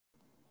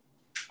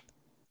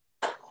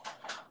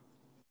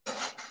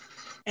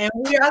And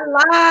we are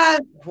live.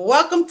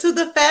 Welcome to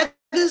the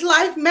Fabulous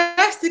Life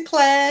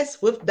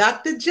Masterclass with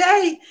Dr.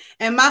 J.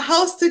 And my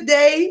host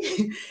today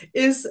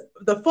is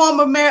the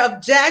former mayor of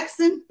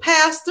Jackson,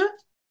 Pastor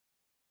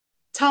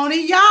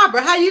Tony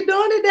Yarber. How you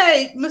doing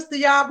today, Mr.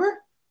 Yarber?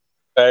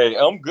 Hey,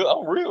 I'm good.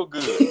 I'm real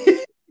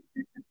good.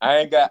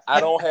 I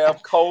don't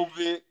have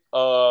COVID.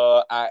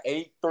 I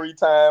ate 3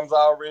 times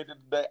already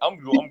today. I'm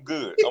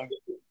good. I'm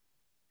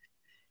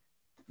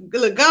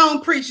Look, go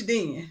on, preach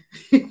then.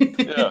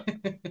 Yeah.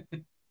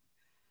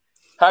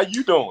 How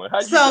you doing? How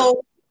you doing?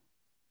 So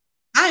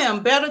I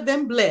am better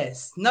than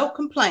blessed. No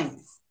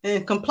complaints.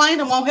 And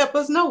complaining won't help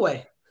us no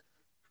way.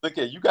 Look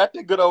at you got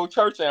that good old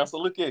church answer.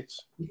 Look at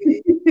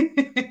you.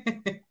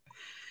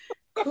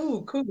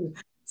 Cool.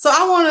 So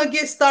I want to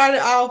get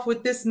started off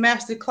with this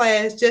master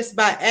class just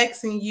by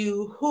asking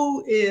you,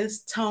 who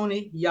is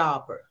Tony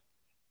Yarber?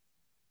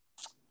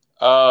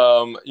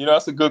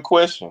 That's a good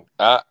question.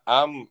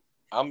 I'm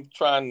in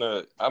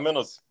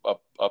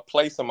a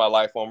place in my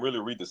life where I'm really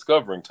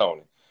rediscovering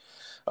Tony.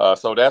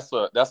 So that's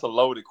a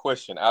loaded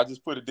question. I'll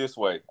just put it this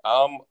way.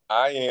 I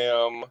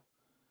am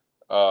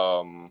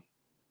on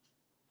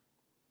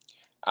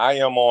I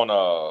don't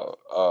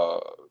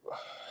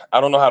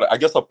know how to, I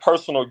guess, a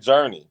personal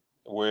journey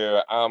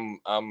where I'm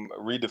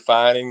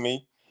redefining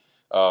me.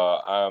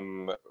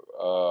 I'm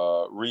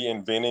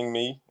reinventing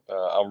me.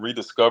 I'm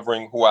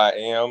rediscovering who I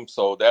am.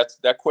 So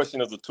that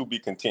question is a to be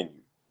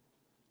continued.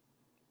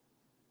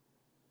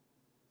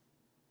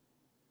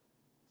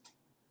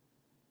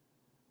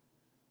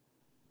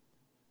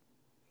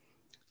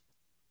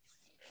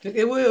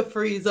 It will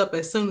freeze up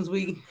as soon as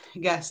we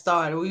got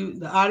started.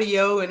 The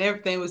audio and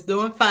everything was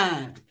doing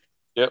fine.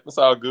 Yep, it's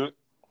all good.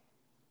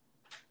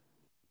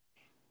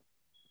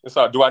 It's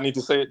all. Do I need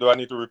to say it? Do I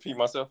need to repeat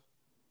myself?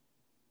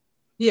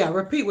 Yeah,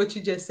 repeat what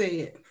you just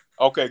said.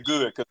 Okay,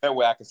 good, because that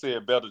way I can say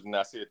it better than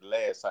I said the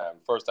last time.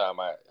 The first time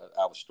I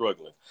was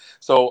struggling.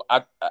 So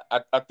I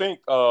think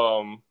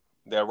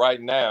that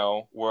right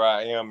now where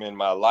I am in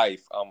my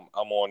life, I'm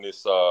on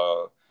this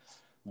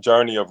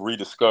journey of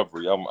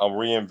rediscovery. I'm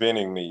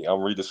reinventing me.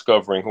 I'm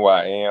rediscovering who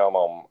I am.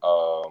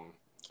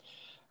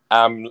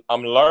 I'm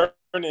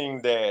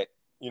learning that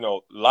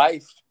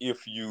life,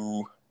 if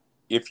you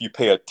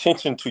pay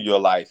attention to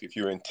your life, if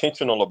you're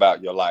intentional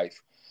about your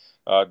life,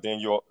 then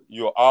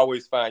you'll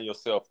always find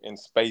yourself in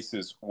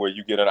spaces where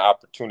you get an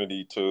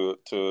opportunity to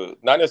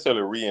not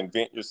necessarily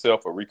reinvent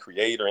yourself or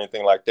recreate or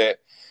anything like that.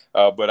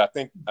 But I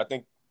think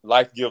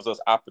life gives us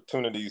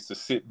opportunities to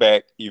sit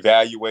back,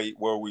 evaluate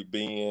where we've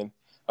been,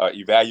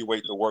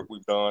 evaluate the work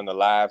we've done, the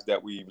lives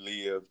that we've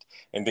lived,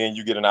 and then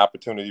you get an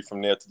opportunity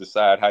from there to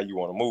decide how you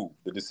want to move.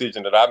 The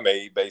decision that I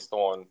made based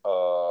on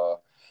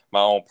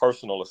my own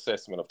personal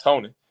assessment of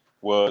Tony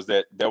was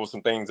that there were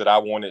some things that I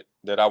wanted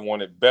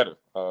better,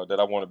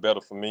 that I wanted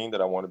better for me, that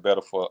I wanted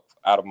better for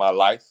out of my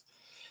life,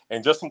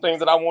 and just some things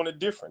that I wanted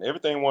different.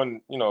 Everything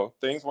wasn't,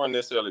 things weren't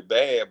necessarily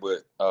bad,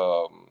 but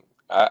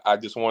I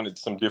just wanted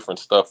some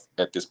different stuff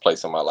at this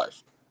place in my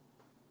life.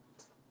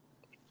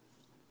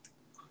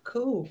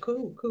 Cool.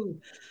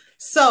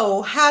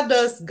 So how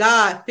does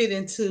God fit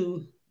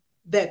into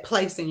that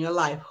place in your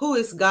life? Who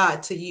is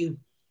God to you?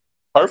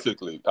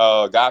 Perfectly.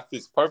 God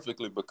fits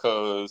perfectly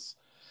because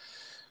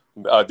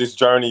this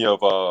journey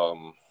of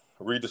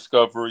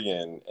rediscovery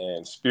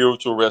and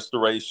spiritual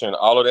restoration,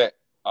 all of that,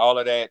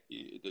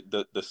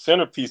 the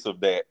centerpiece of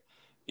that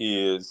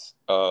is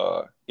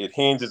it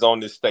hinges on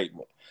this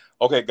statement.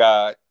 Okay,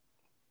 God,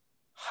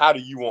 how do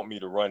you want me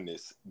to run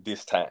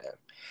this time?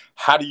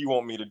 How do you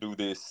want me to do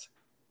this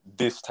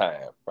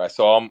time? Right.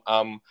 So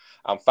I'm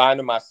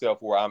finding myself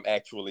where I'm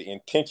actually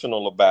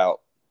intentional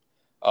about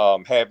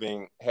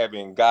having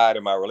God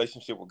and my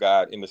relationship with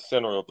God in the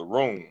center of the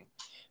room,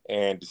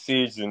 and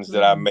decisions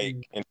that I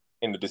make and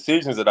the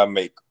decisions that I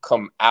make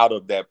come out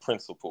of that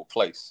principal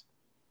place.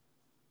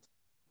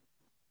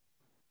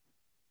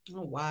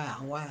 Oh,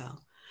 wow.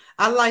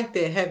 I like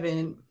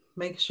that,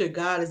 make sure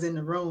God is in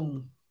the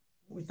room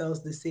with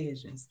those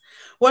decisions.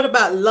 What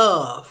about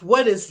love?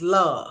 What is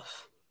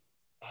love?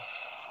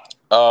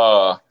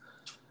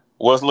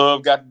 What's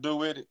love got to do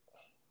with it?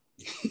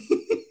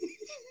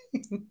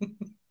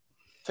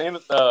 Tina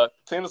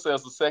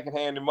says a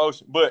secondhand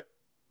emotion, but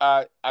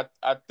I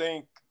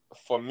think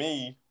for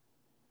me,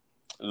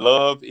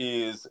 love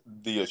is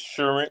the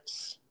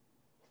assurance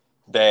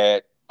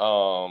that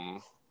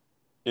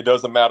it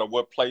doesn't matter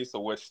what place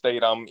or what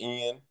state I'm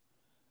in,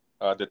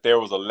 that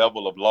there was a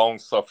level of long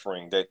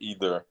suffering that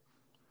either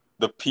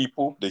the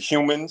people, the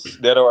humans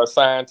that are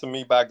assigned to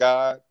me by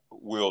God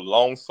will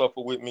long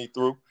suffer with me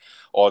through,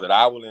 or that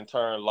I will in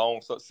turn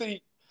long suffer.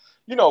 See,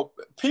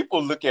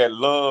 people look at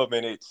love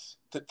and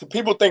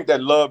people think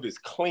that love is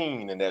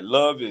clean and that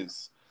love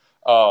is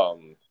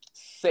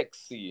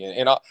sexy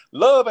and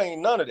love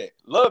ain't none of that.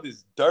 Love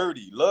is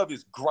dirty. Love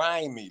is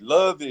grimy.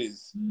 Love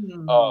is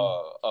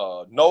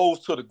nose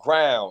to the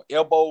ground,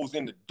 elbows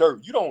in the dirt.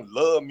 You don't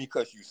love me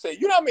because you say.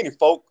 You know how many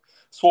folk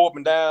swore up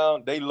and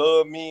down they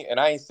love me and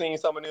I ain't seen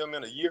some of them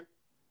in a year?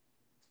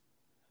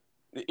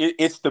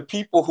 It's the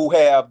people who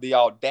have the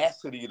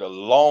audacity to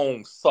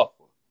long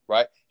suffer,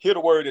 right? Hear the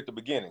word at the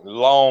beginning,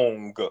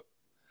 long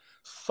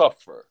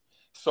suffer.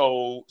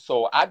 So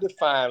I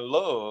define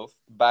love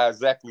by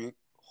exactly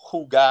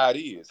who God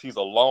is. He's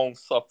a long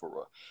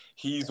sufferer.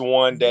 He's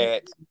one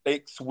that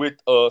sticks with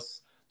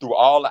us through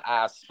all of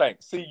our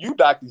spanks. See, you,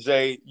 Dr.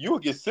 J, you'll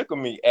get sick of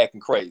me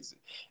acting crazy.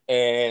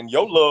 And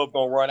your love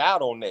gonna run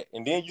out on that.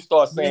 And then you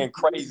start saying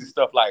crazy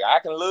stuff like, I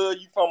can love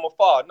you from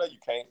afar. No, you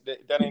can't.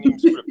 That ain't even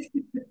scripture.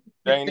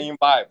 That ain't even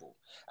Bible.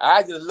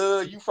 I just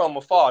love you from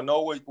afar.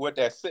 No, what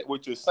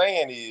you're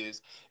saying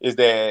is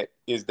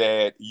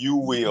that you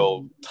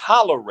will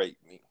tolerate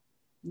me.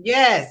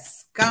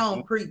 Yes, go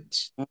on,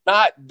 preach.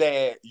 Not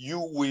that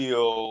you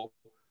will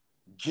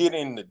get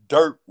in the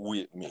dirt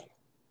with me.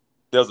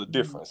 There's a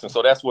difference. And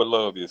so that's what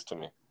love is to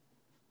me.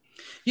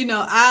 You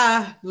know,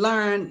 I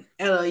learned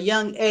at a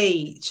young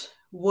age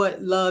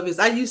what love is.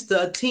 I used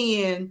to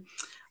attend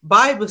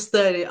Bible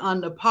study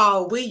under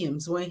Paul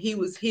Williams when he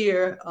was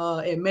here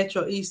at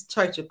Metro East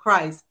Church of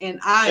Christ. And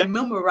I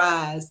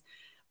memorized,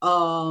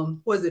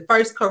 was it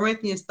 1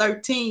 Corinthians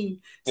 13?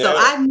 Yeah. So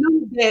I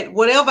knew that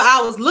whatever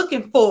I was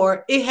looking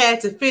for, it had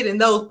to fit in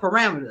those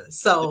parameters.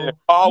 So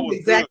Paul was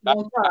exactly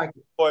good. I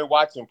enjoyed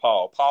watching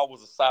Paul. Paul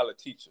was a solid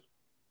teacher.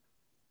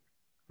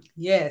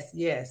 Yes,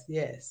 yes,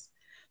 yes.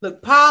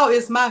 Look, Paul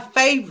is my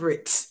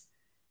favorite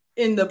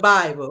in the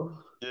Bible.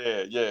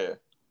 Yeah, yeah.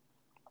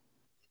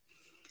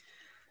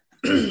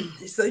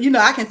 So, you know,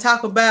 I can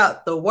talk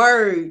about the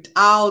word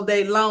all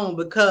day long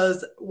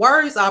because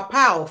words are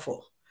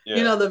powerful. Yeah.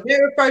 You know, the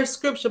very first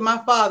scripture my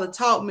father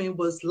taught me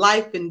was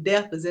life and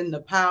death is in the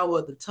power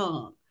of the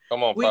tongue.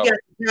 Come on, we got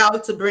the power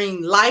to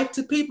bring life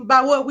to people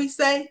by what we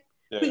say.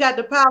 Yeah. We got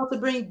the power to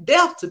bring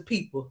death to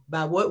people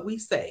by what we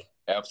say.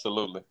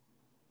 Absolutely.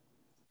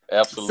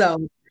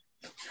 Absolutely.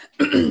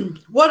 So,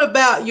 what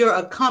about your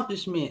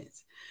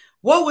accomplishments?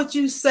 What would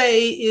you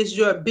say is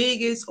your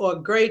biggest or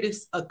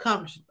greatest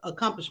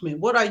accomplishment?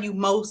 What are you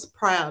most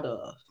proud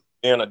of?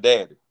 Being a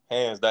daddy,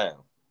 hands down.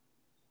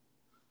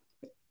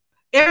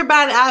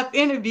 Everybody I've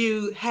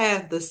interviewed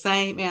have the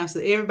same answer.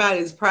 Everybody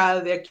is proud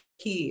of their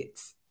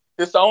kids.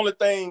 It's the only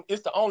thing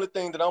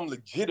that I'm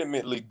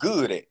legitimately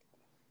good at.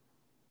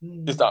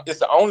 It's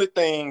the only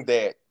thing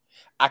that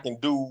I can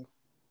do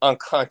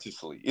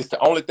unconsciously. It's the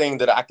only thing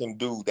that I can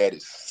do that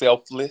is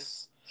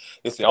selfless.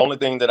 It's the only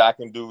thing that I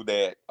can do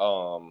that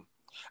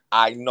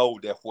I know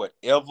that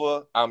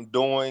whatever I'm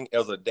doing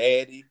as a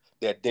daddy,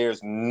 that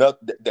there's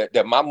nothing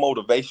that my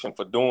motivation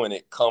for doing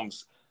it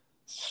comes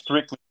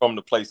strictly from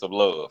the place of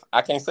love.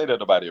 I can't say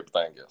that about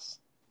everything else.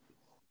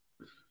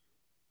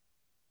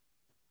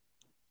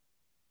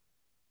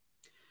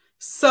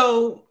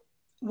 So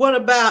what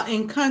about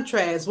in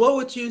contrast? What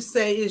would you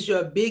say is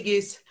your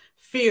biggest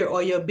fear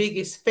or your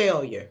biggest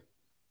failure?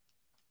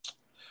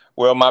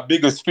 Well, my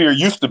biggest fear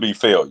used to be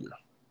failure.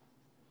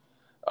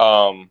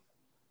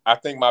 I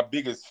think my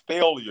biggest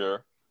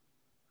failure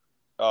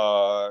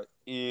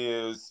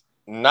is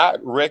not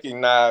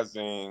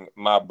recognizing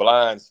my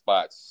blind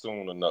spots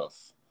soon enough.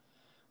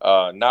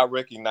 Not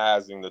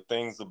recognizing the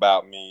things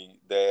about me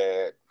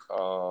that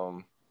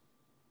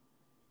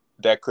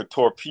that could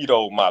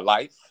torpedo my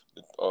life.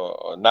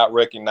 Not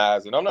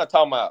recognizing. I'm not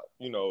talking about,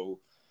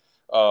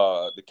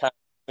 the kind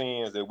of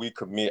sins that we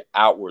commit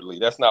outwardly.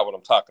 That's not what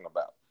I'm talking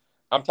about.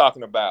 I'm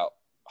talking about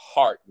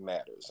heart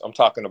matters. I'm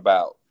talking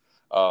about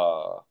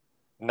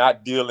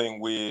not dealing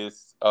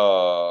with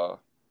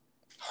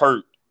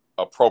hurt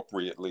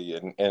appropriately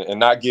and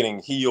not getting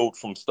healed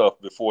from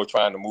stuff before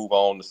trying to move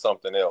on to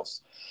something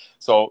else.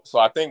 So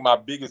I think my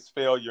biggest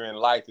failure in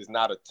life is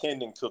not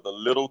attending to the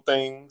little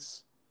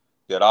things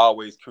that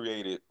always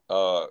created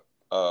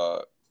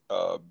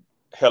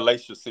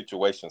hellacious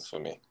situations for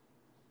me.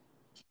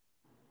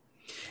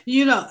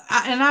 You know,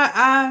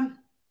 I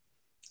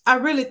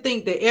really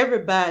think that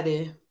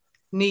everybody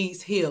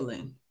needs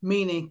healing,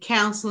 meaning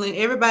counseling.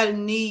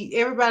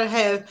 Everybody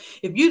have,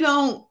 if you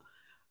don't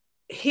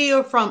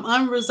heal from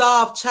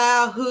unresolved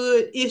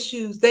childhood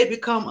issues, they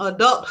become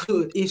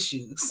adulthood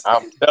issues.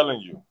 I'm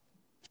telling you.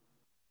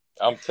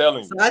 So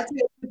I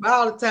tell people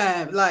all the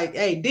time, like,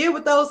 hey, deal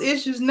with those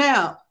issues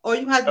now, or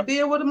you have to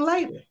deal with them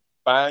later.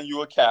 Find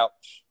you a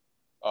couch,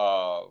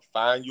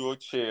 find you a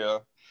chair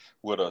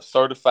with a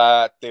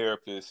certified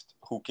therapist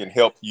who can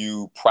help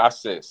you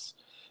process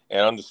and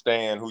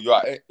understand who you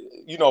are.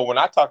 You know, when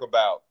I talk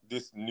about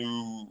this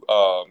new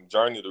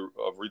journey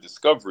of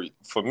rediscovery,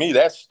 for me,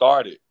 that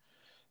started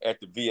at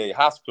the VA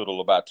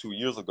hospital about 2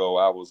 years ago.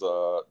 I was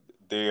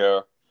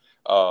there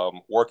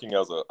working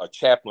as a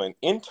chaplain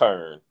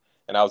intern,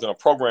 and I was in a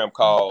program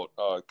called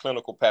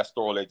Clinical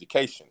Pastoral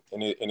Education.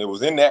 And it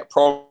was in that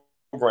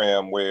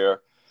program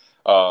where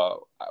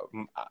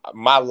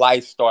my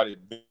life started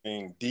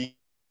being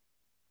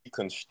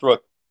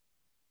deconstructed,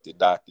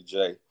 Dr.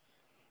 J.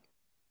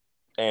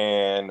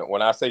 And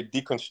when I say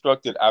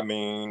deconstructed, I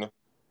mean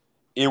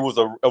it was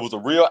a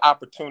real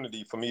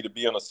opportunity for me to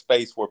be in a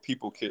space where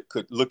people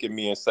could look at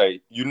me and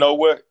say, you know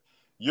what,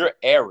 you're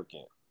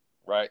arrogant,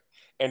 right?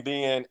 And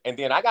then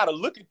I got to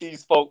look at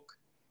these folk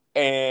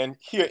and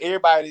hear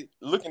everybody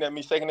looking at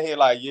me shaking their head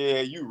like,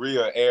 yeah, you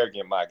real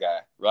arrogant, my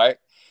guy, right?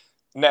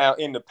 Now,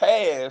 in the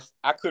past,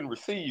 I couldn't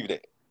receive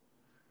that.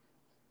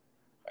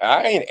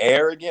 I ain't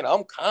arrogant.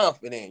 I'm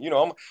confident.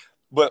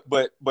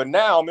 But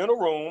now I'm in a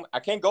room. I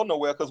can't go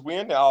nowhere because we're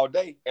in there all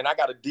day, and I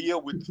got to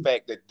deal with the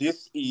fact that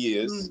this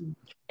is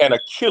an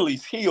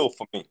Achilles heel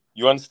for me.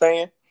 You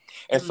understand?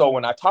 And so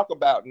when I talk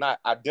about not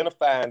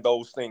identifying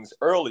those things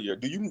earlier,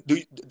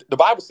 the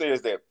Bible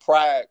says that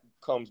pride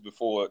comes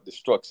before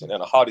destruction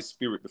and a haughty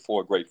spirit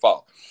before a great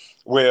fall.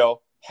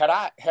 Well, had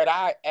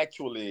I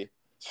actually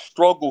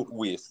struggled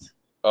with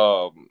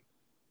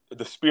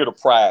the spirit of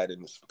pride,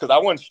 and because I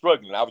wasn't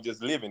struggling, I was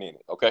just living in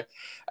it. Okay,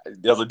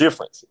 there's a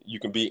difference. You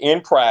can be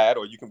in pride,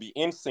 or you can be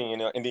in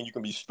sin, and then you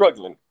can be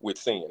struggling with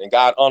sin, and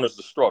God honors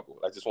the struggle.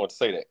 I just want to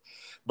say that.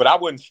 But I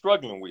wasn't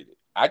struggling with it.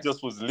 I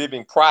just was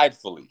living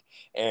pridefully,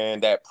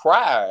 and that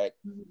pride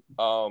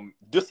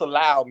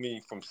disallowed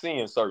me from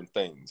seeing certain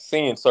things,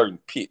 seeing certain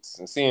pits,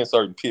 and seeing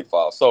certain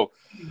pitfalls. So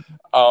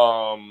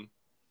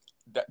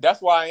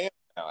that's why I am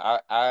now.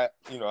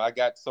 I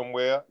got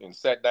somewhere and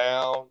sat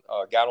down,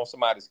 got on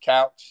somebody's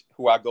couch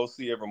who I go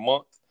see every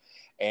month,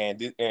 and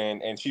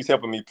she's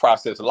helping me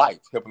process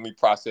life, helping me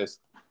process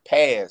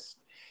past,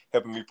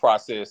 helping me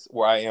process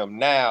where I am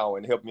now,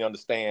 and help me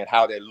understand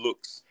how that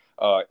looks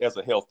as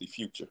a healthy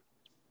future.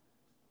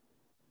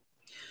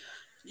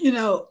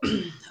 A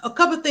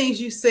couple of things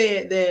you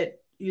said that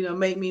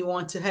make me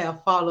want to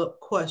have follow-up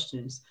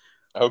questions.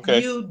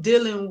 Okay. You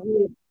dealing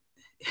with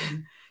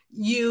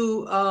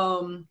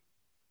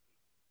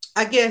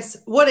I guess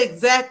what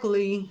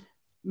exactly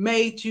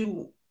made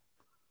you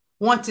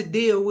want to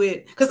deal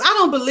with, because I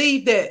don't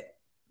believe that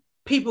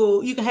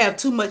you can have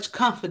too much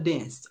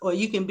confidence or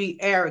you can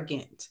be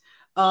arrogant.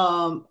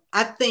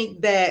 I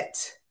think that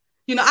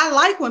I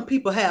like when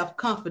people have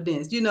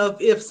confidence.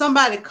 If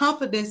somebody's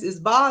confidence is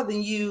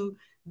bothering you,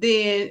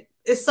 then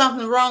it's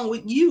something wrong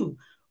with you.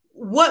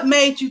 What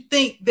made you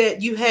think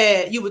that you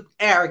were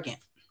arrogant?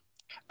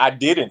 I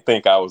didn't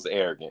think I was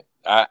arrogant.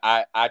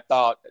 I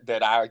thought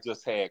that I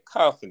just had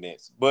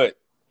confidence, but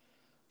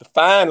the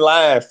fine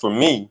line for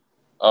me,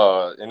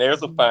 and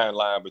there's a fine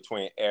line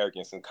between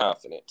arrogance and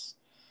confidence.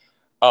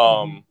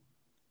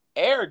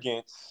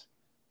 Arrogance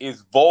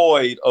is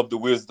void of the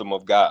wisdom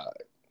of God.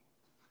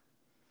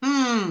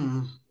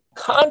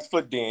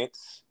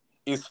 Confidence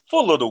is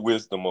full of the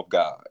wisdom of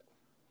God.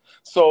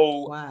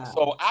 So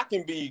I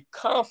can be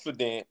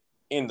confident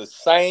in the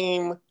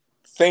same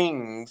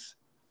things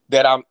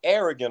that I'm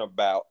arrogant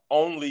about,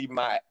 only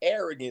my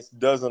arrogance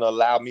doesn't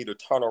allow me to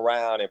turn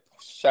around and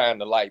shine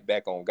the light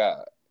back on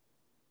God.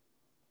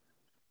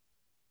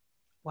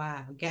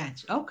 Wow,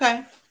 gotcha.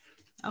 Okay.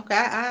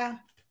 I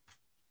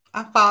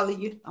follow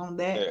you on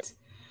that.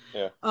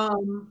 Yeah.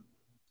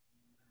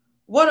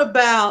 What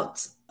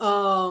about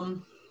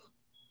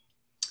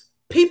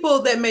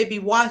people that may be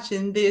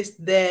watching this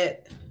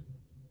that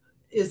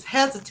is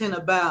hesitant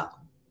about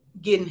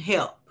getting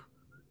help?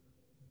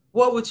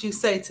 What would you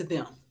say to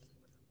them?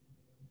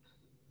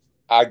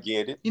 I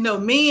get it.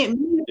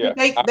 Men,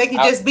 they can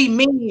just be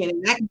men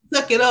and I can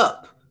suck it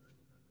up.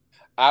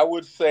 I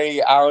would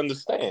say I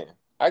understand.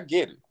 I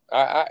get it.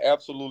 I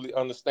absolutely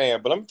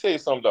understand. But let me tell you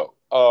something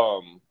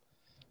though.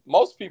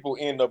 Most people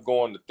end up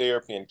going to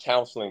therapy and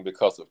counseling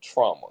because of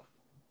trauma.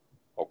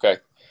 Okay.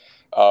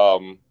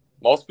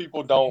 Most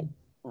people don't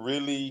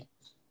really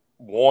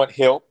want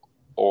help,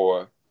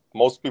 or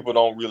most people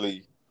don't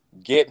really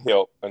get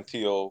help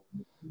until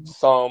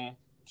some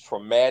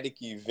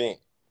traumatic event.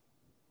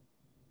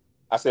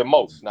 I said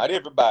most, not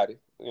everybody,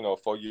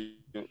 for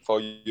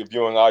your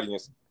viewing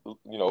audience,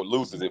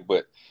 loses it.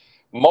 But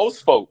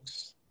most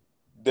folks,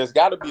 there's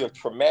got to be a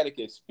traumatic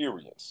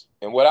experience.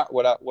 And what I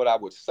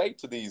would say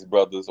to these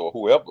brothers or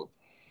whoever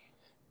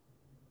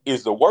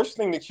is the worst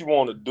thing that you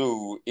want to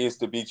do is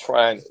to be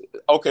trying.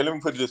 Okay, let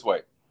me put it this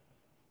way.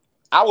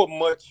 I would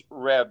much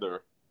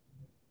rather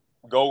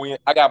go in.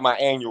 I got my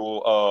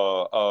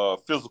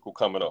annual physical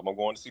coming up. I'm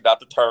going to see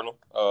Dr. Turner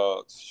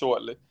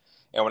shortly.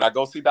 And when I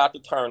go see Dr.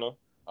 Turner,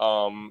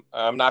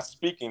 I'm not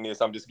speaking this,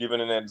 I'm just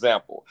giving an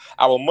example.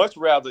 I would much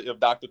rather if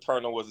Dr.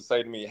 Turner was to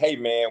say to me, hey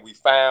man, we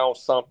found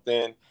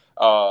something,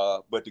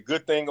 but the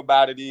good thing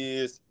about it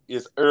is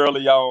it's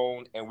early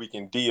on and we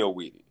can deal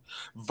with it.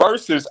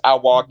 Versus I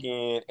walk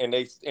in and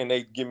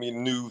they give me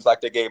news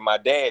like they gave my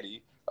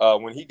daddy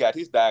when he got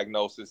his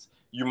diagnosis.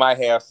 You might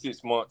have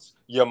 6 months,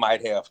 you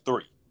might have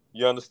 3.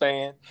 You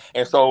understand?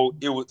 And so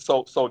it was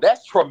so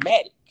that's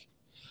traumatic.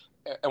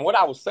 And what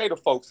I would say to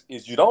folks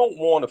is you don't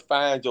want to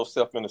find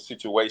yourself in a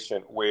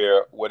situation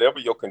where whatever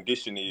your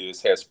condition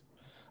is has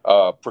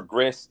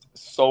progressed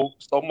so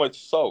much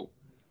so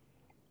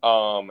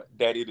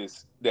that it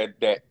is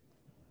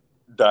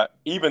that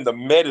even the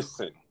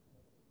medicine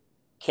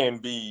can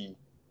be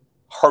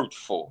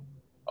hurtful,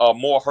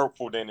 more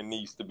hurtful than it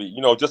needs to be.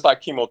 Just like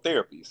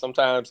chemotherapy.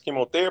 Sometimes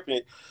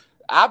chemotherapy,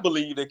 I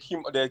believe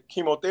that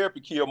chemotherapy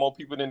kills more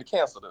people than the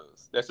cancer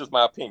does. That's just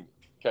my opinion.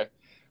 Okay,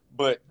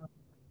 but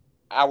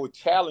I would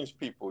challenge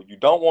people. You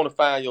don't want to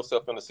find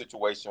yourself in a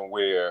situation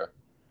where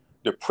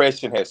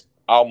depression has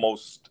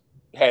almost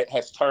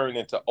has turned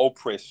into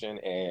oppression,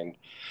 and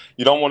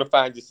you don't want to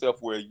find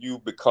yourself where you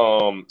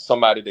become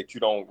somebody that you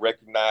don't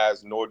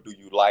recognize nor do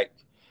you like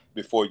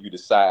before you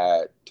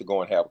decide to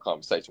go and have a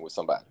conversation with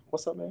somebody.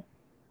 What's up, man?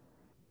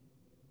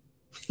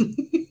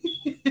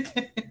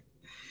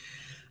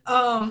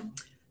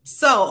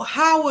 So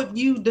how would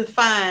you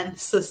define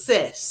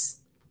success?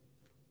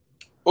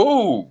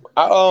 Ooh,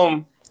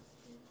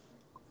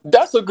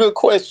 that's a good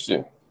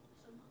question.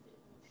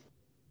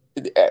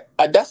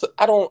 I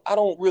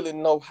don't really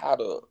know how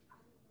to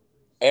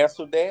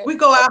answer that. We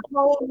go our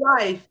whole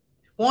life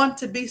want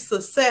to be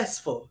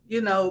successful,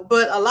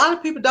 but a lot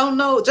of people don't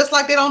know, just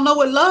like they don't know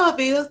what love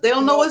is, they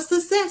don't know what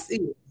success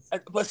is.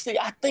 But see,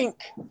 I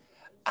think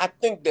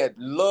that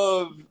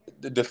love,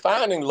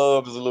 defining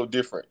love is a little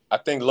different. I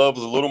think love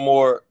is a little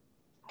more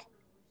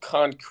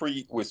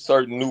concrete with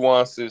certain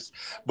nuances,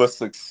 but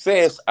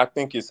success, I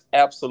think, is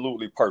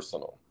absolutely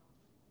personal.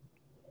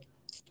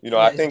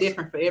 I think it's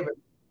different for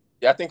everyone.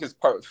 Yeah, I think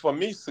for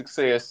me,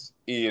 success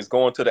is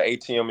going to the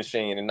ATM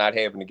machine and not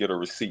having to get a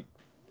receipt.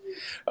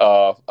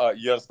 You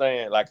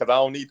understand? Like, cause I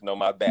don't need to know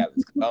my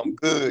balance. I'm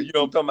good. You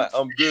know what I'm talking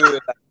about? I'm good.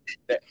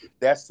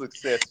 That's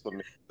success for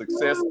me.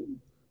 Success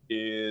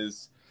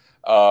is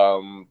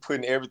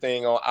putting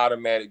everything on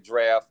automatic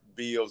draft,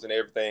 bills and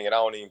everything, and I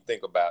don't even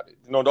think about it.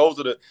 Those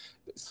are the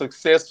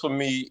success for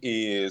me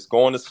is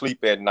going to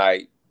sleep at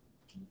night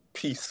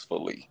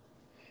peacefully.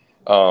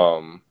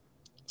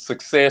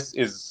 Success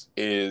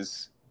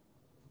is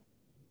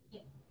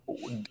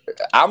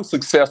I'm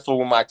successful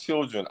when my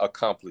children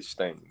accomplish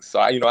things. So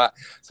I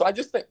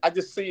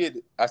just see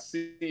it as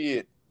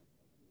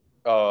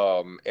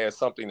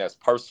something that's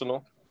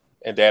personal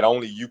and that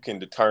only you can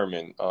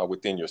determine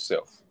within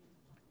yourself.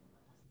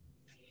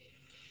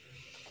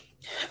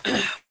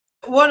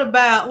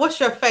 What's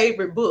your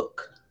favorite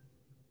book?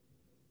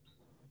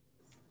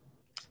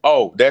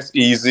 Oh, that's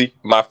easy.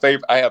 I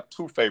have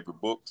two favorite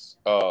books,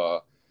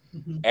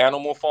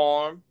 Animal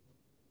Farm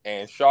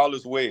and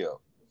Charlotte's Web.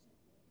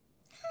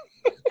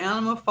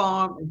 Animal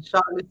Farm and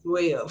Charlotte's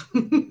Web.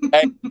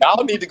 Hey,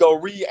 y'all need to go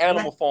read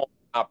Animal Farm.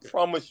 I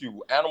promise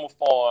you, Animal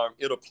Farm,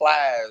 it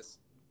applies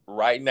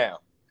right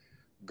now.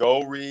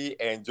 Go read,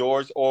 and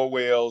George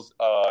Orwell's,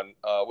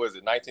 what is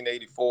it,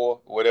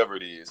 1984, whatever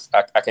it is.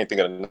 I can't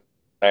think of the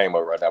name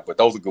of it right now, but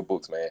those are good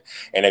books, man.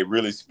 And they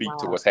really speak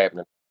to what's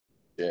happening.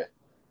 Yeah.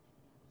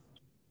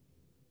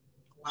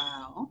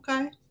 Wow.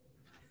 Okay.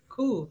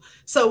 Cool.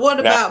 So what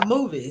about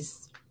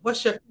movies?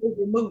 What's your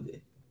favorite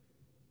movie?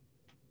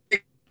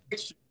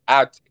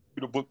 I'll text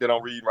you the book that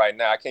I'm reading right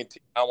now.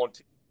 I want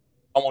to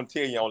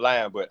tell you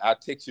online, but I'll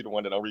text you the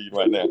one that I'm reading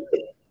right now.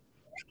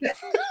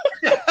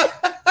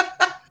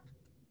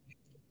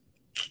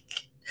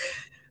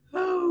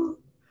 Oh,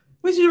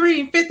 was you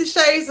reading 50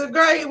 Shades of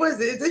Grey?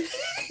 Was it?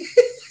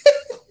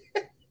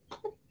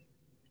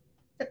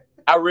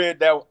 I read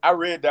that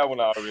one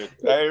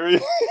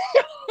already.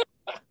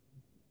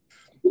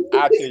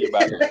 I'll tell you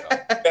about it.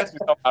 Text me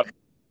something about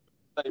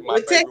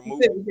my favorite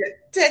movie.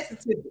 Text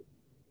it to me.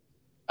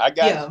 I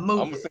got you. I'm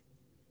gonna send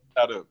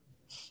it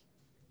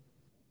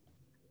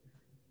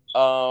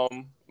out.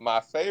 My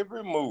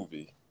favorite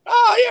movie.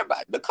 Oh yeah,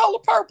 The Color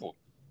Purple.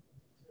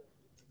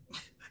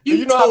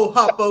 You told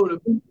Hoppo to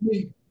beat me.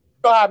 You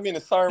know how many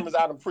sermons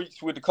I done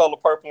preached with The Color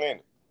Purple in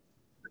it?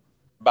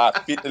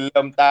 About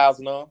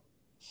 11,000 of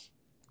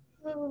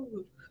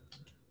them.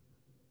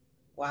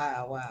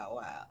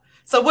 Wow.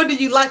 So what do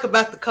you like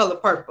about The Color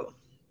Purple?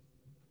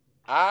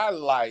 I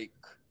like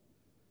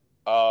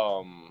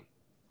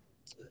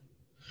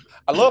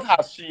I love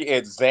how she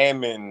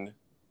examined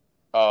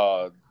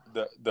the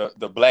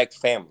Black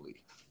family.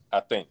 I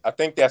think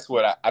that's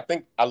what I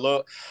think I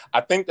love.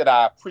 I think that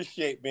I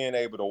appreciate being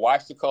able to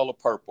watch The Color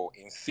Purple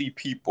and see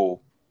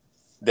people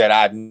that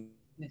I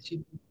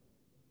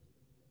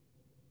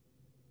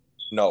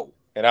know.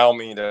 And I don't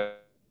mean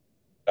that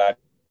I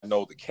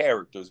know the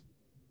characters,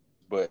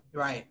 but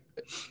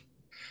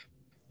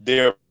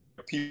there are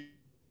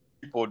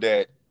people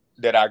that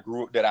I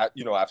grew up, that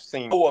I've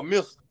seen. Oh, a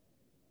miss.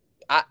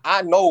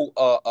 I know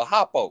a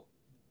Hoppo,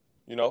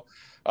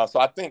 so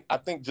I think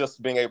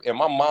just being able, and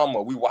my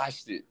mama, we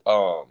watched it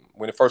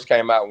when it first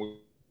came out when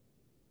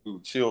we were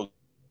children.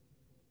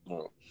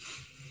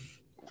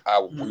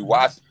 We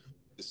watched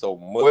it. So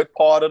what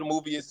part of the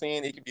movie it's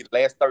in, it could be the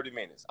last 30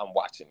 minutes. I'm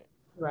watching it.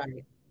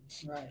 Right.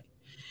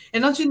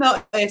 And don't you know,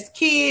 as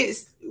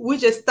kids, we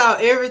just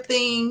thought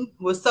everything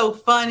was so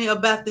funny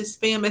about this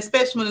film,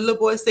 especially when the little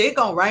boy said, "It's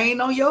gonna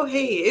rain on your head."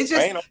 It's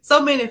just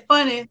so many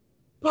funny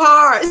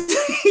parts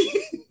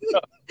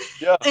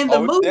in the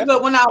movie.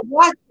 But when I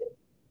watch it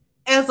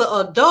as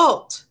an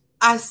adult,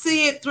 I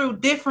see it through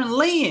different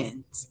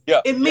lenses.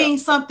 It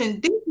means something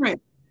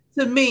different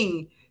to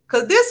me,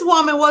 because this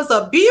woman was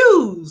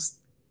abused.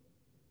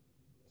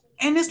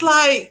 And it's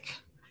like,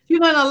 a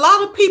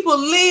lot of people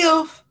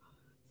live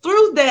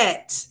through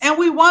that, and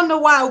we wonder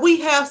why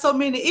we have so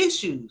many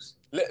issues.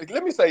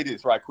 Let me say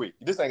this right quick.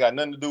 This ain't got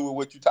nothing to do with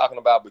what you're talking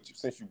about, but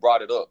since you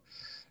brought it up,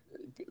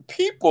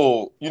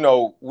 people,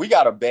 we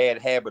got a bad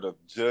habit of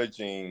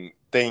judging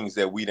things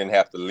that we didn't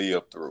have to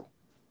live through.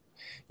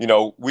 You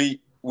know,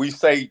 we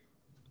say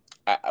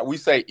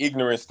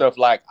ignorant stuff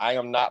like, I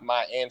am not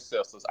my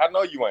ancestors. I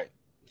know you ain't.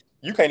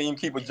 You can't even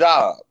keep a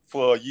job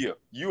for a year.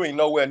 You ain't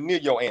nowhere near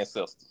your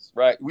ancestors,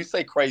 right? We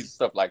say crazy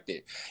stuff like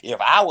that.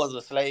 If I was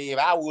a slave,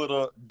 I would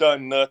have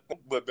done nothing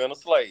but been a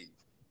slave.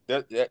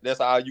 That's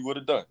all you would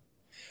have done.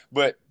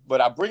 But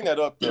I bring that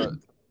up to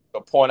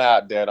point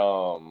out that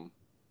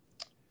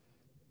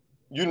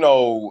you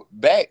know,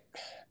 back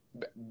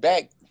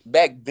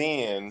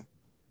then,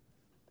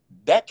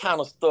 that kind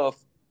of stuff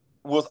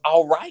was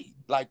all right.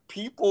 Like,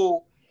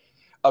 people,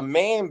 a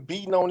man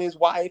beating on his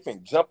wife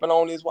and jumping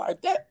on his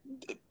wife, that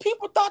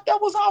people thought that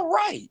was all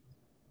right.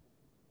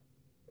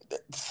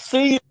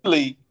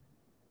 Seriously,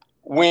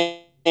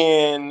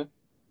 when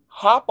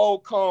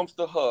Harpo comes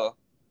to her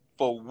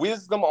for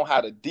wisdom on how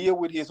to deal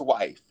with his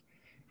wife,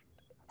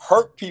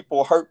 hurt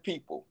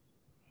people.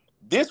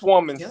 This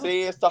woman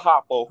says to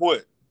Harpo,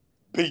 what?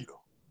 Beat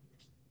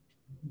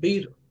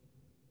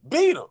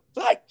her.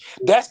 Like,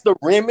 that's the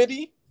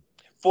remedy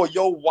for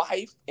your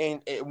wife,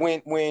 and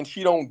when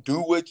she don't do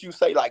what you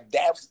say, like,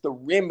 that's the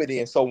remedy.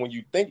 And so when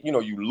you think, you know,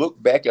 you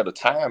look back at a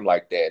time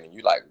like that and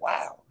you're like,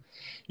 wow,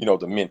 you know,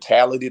 the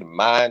mentality, the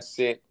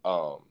mindset,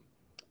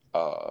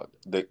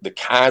 the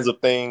kinds of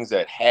things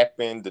that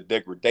happen, the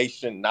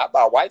degradation, not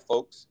by white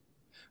folks,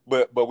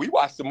 but we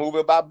watched the movie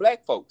about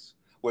black folks,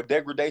 where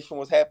degradation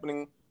was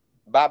happening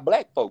by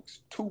black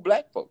folks to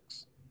black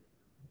folks.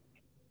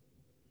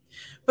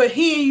 But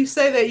hearing you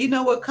say that, you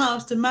know what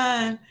comes to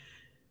mind?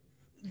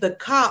 The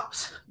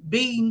cops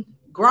beating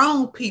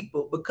grown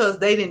people because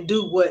they didn't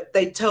do what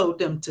they told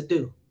them to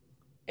do.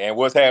 And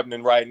what's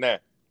happening right now?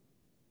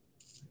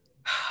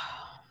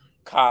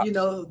 Cops, you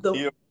know,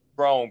 the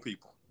grown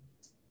people.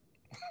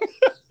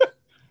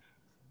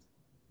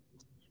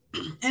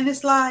 And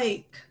it's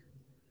like,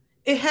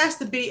 it has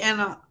to be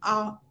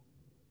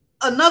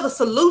another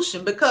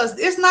solution, because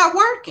it's not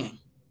working.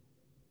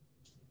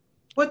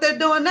 What they're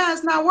doing now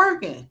is not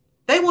working.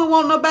 They wouldn't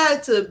want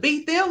nobody to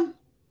beat them.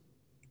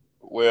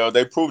 Well,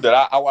 they proved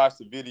that. I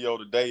watched a video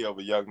today of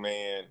a young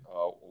man,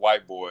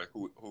 white boy,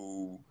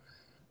 who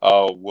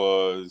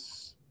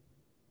was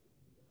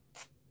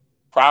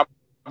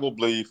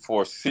probably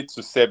for 6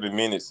 or 7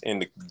 minutes in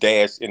the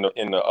dash in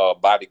the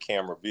body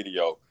camera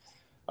video,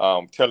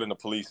 telling the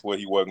police what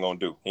he wasn't gonna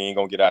do. He ain't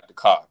gonna get out the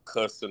car,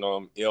 cussing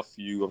them, F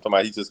you. I'm talking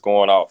about, he's just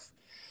going off.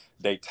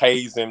 They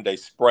tase him, they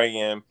spray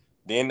him,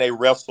 then they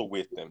wrestle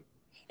with him,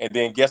 and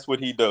then guess what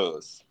he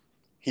does?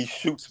 He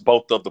shoots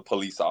both of the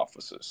police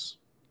officers.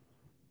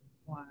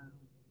 Wow.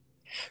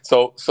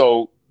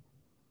 So,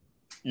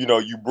 you know,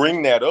 you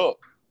bring that up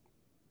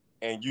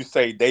and you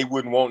say they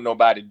wouldn't want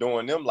nobody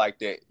doing them like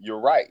that. You're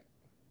right.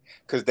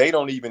 Because they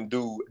don't even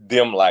do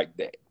them like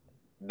that.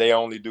 They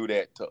only do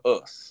that to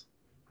us.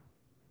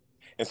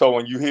 And so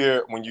when you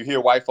hear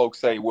white folks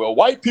say, well,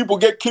 white people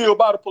get killed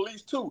by the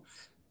police too.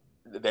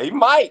 They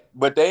might,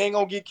 but they ain't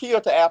gonna get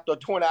killed till after a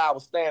 20-hour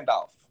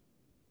standoff.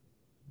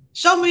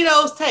 Show me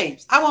those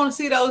tapes. I want to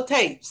see those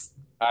tapes.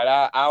 All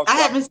right, I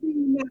haven't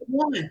seen that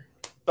one.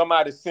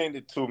 Somebody send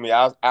it to me.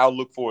 I'll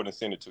look for it and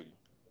send it to you.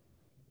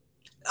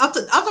 I'm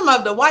talking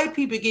about the white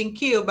people getting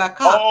killed by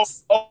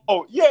cops.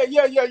 Oh, yeah.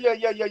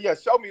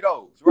 Show me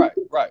those. Right.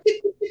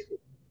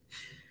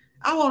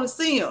 I want to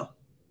see them.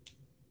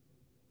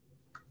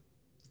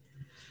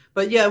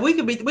 But yeah, we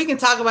can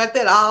talk about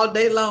that all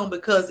day long,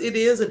 because it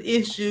is an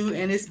issue,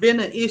 and it's been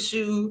an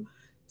issue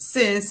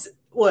since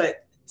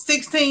what?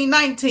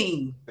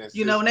 1619,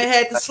 you know, when they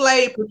had the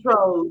slave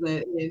patrols,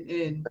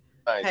 and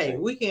hey,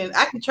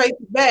 I can trace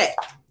it back.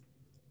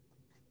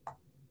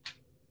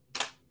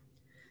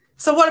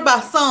 So what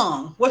about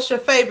song? What's your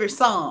favorite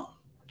song?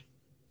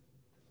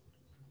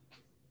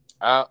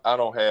 I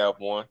don't have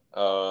one.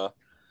 I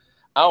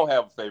don't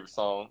have a favorite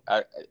song.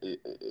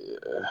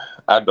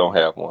 I don't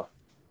have one.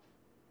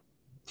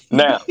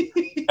 Now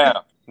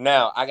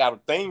I got a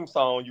theme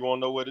song. You want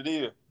to know what it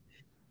is?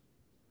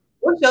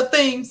 What's your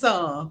theme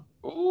song?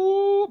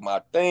 Ooh, my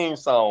theme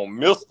song,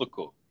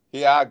 Mystical.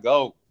 Here I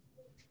go.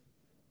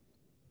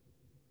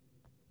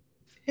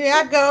 Here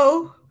I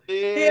go.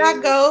 Yeah. Here I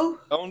go.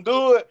 Don't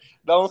do it.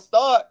 Don't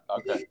start.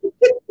 Okay.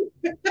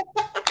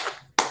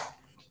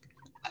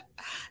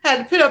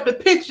 Had to put up the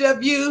picture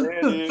of you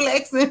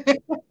flexing.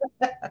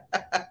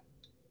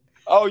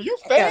 Oh, you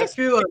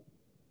fancy.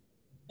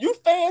 You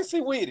fancy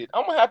with it.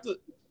 I'm gonna have to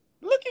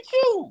look at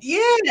you.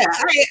 Yeah.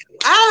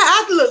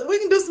 I look, we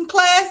can do some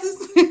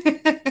classes.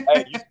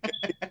 Hey, you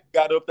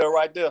got up there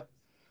right there.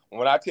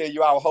 When I tell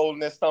you I was holding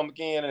that stomach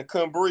in and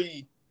couldn't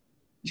breathe.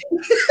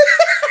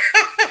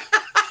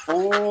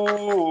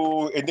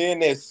 Ooh, and then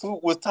that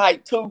suit was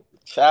tight too.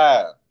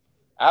 Child,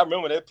 I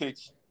remember that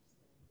picture.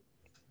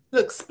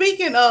 Look,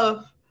 speaking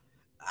of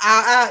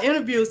our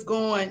interviews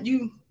going,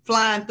 you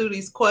flying through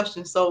these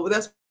questions, so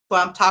that's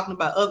why I'm talking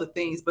about other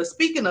things. But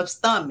speaking of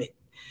stomach,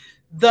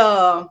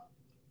 the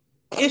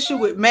issue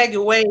with Maggie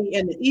Way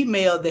and the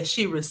email that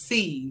she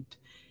received,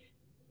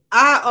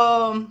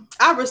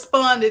 I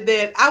responded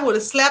that I would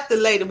have slapped the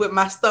lady with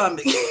my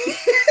stomach.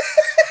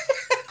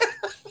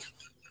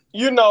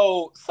 You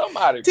know,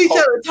 somebody teach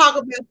her to talk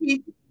about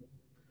people.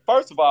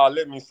 First of all,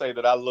 let me say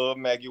that I love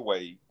Maggie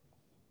Wade.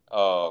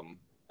 There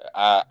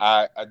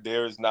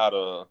is not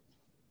a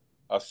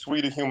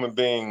sweeter human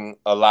being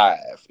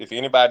alive. If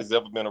anybody's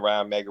ever been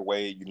around Maggie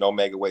Wade, you know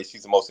Maggie Wade.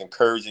 She's the most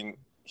encouraging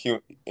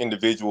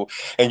individual,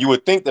 and you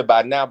would think that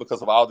by now,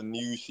 because of all the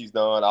news she's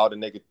done, all the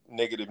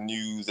negative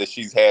news that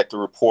she's had to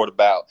report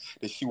about,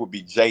 that she would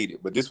be jaded.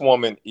 But this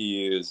woman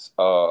is,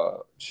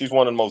 she's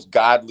one of the most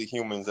godly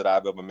humans that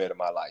I've ever met in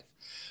my life.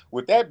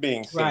 With that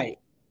being said, right.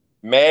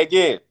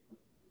 Maggie,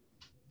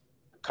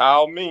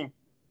 call me.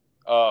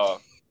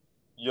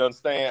 You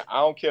understand?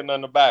 I don't care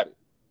nothing about it.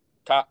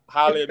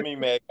 Holler at me,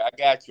 Maggie. I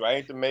got you. I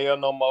ain't the mayor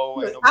no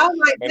more. I was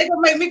like, they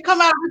gonna make me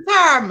come out of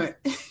retirement.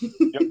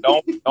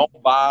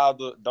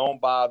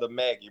 Don't bother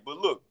Maggie. But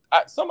look,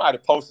 somebody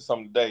posted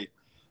something today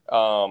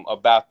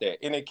about that,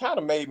 and it kind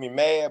of made me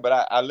mad,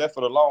 but I left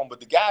it alone. But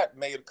the guy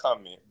made a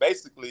comment.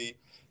 Basically,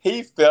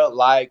 he felt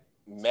like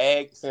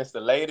since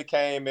the lady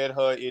came at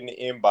her in the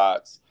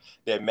inbox,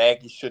 that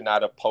Maggie should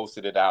not have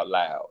posted it out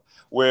loud.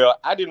 Well,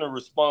 I didn't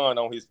respond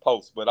on his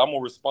post, but I'm gonna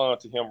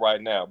respond to him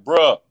right now.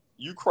 Bruh,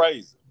 you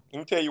crazy. Let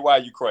me tell you why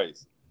you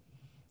crazy.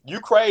 You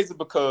crazy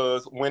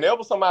because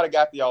whenever somebody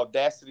got the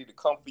audacity to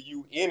come for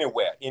you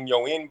anywhere, in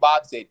your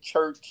inbox, at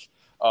church,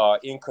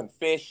 in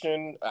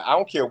confession, I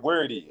don't care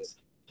where it is.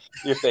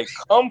 If they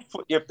come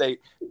for, it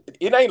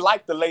ain't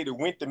like the lady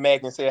went to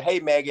Maggie and said, "Hey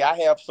Maggie, I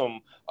have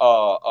some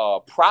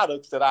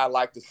products that I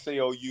like to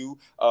sell you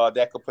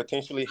that could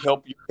potentially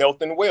help you health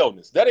and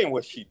wellness." That ain't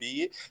what she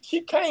did.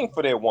 She came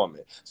for that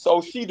woman,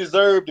 so she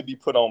deserved to be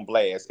put on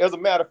blast. As a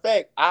matter of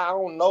fact, I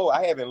don't know,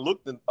 I haven't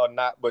looked or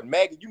not, but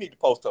Maggie, you need to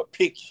post a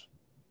picture.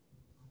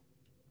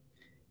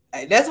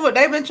 Hey, that's what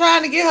they've been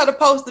trying to get her to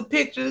post the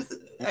pictures.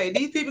 Hey,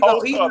 these people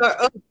gonna eat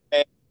her up.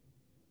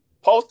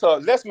 Post her.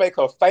 Let's make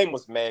her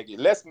famous, Maggie.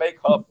 Let's make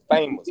her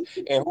famous.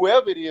 And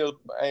whoever it is,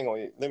 hang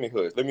on. Let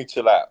me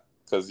chill out,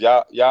 cause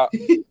y'all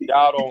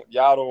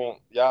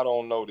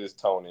don't know this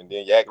Tony, and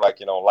then you act like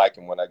you don't like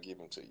him when I give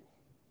him to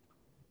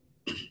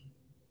you.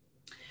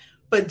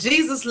 But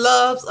Jesus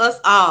loves us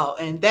all,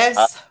 and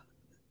that's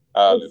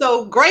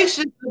so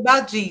gracious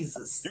about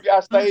Jesus. You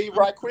got saved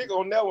right quick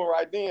on that one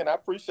right then. I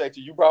appreciate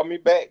you. You brought me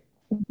back.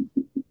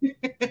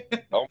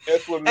 Don't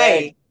mess with Maggie.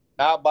 Hey,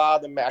 not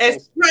bother me.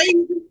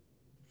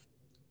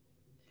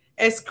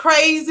 As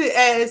crazy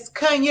as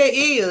Kanye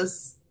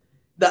is,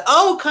 the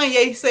old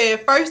Kanye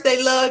said, first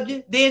they love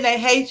you, then they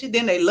hate you,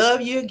 then they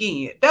love you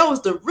again. That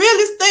was the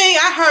realest thing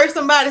I heard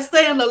somebody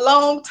say in a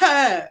long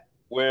time.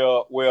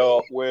 Well.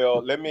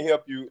 Let me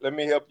help you. Let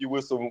me help you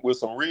with some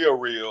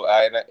real.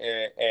 And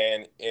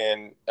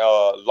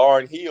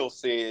Lauryn Hill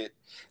said,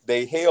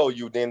 "They hail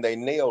you, then they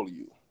nail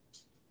you."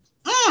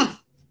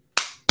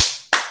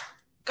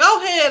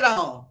 Go ahead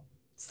on.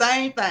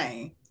 Same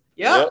thing.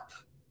 Yep.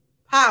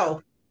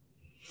 How?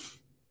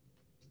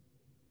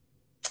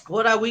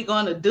 What are we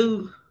going to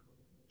do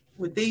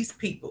with these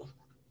people?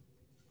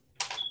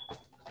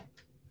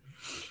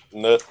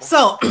 Nothing.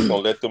 So gonna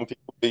let them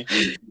people be.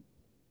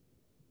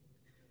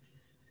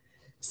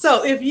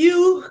 So if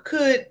you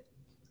could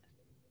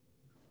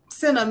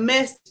send a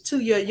message to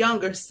your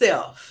younger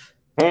self,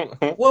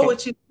 what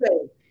would you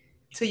say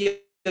to your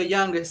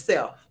younger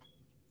self?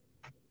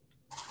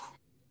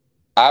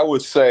 I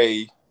would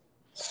say,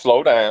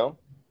 slow down.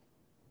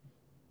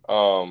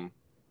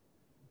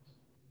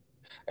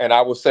 And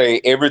I would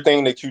say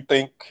everything that you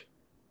think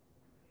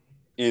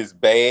is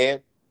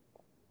bad,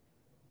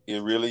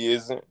 it really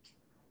isn't.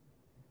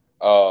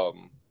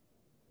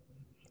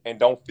 And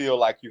don't feel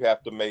like you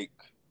have to make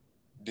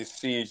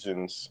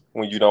decisions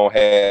when you don't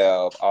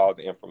have all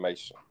the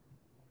information.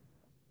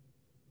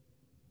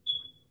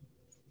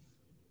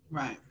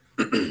 Right.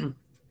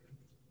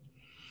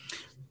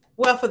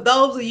 Well, for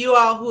those of you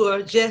all who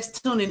are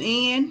just tuning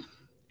in,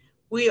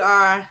 we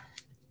are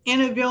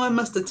interviewing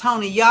Mr.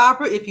 Tony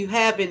Yarber. If you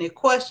have any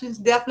questions,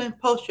 definitely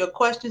post your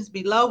questions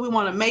below. We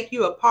want to make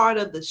you a part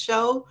of the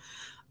show.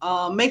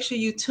 Make sure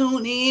you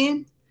tune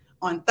in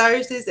on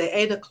Thursdays at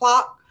 8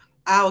 o'clock.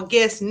 Our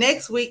guest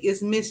next week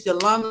is Miss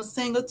Yolanda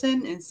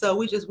Singleton. And so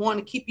we just want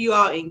to keep you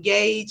all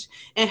engaged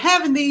and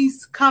having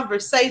these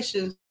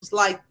conversations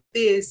like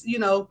this. You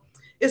know,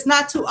 it's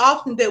not too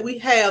often that we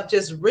have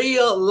just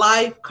real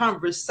life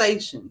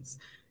conversations.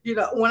 You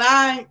know, when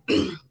I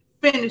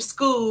finished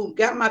school,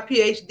 got my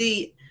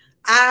PhD,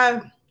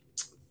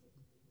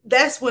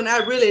 that's when I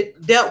really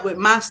dealt with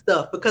my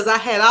stuff, because I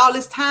had all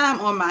this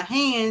time on my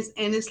hands,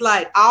 and it's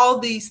like all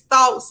these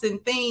thoughts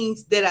and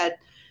things that I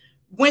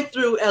went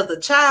through as a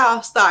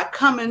child start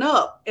coming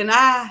up, and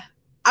I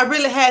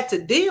really had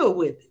to deal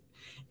with it.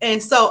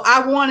 And so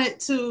I wanted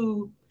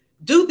to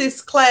do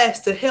this class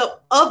to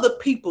help other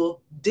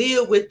people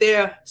deal with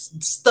their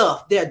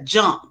stuff, their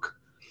junk.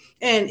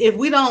 And if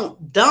we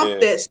don't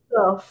dump that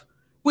stuff,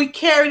 we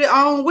carried it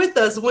on with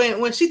us.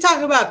 When she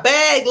talking about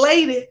bag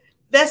lady,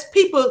 that's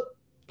people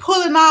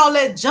pulling all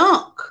that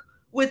junk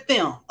with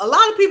them. A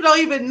lot of people don't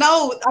even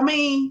know, I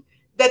mean,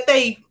 that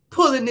they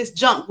pulling this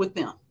junk with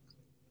them.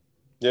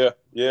 Yeah,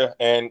 Yeah,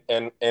 and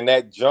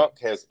that junk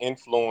has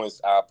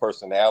influenced our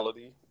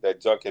personality.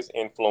 That junk has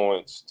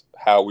influenced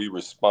how we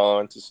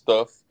respond to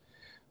stuff.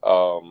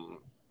 You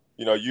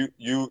know,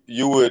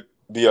 you would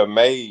be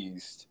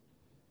amazed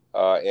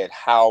at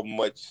how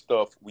much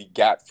stuff we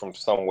got from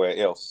somewhere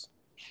else.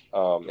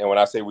 And when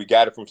I say we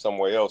got it from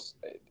somewhere else,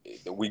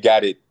 we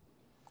got it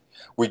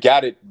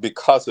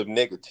because of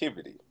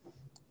negativity,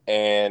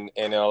 and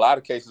in a lot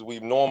of cases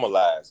we've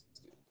normalized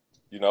it.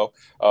 You know,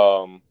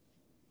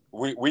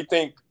 we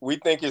think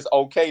it's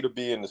okay to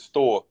be in the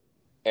store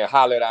and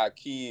holler at our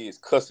kids,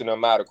 cussing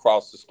them out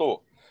across the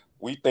store.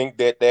 We think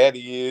that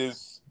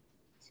is,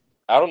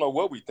 I don't know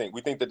what we think.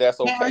 We think that that's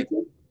okay.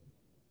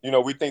 You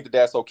know, we think that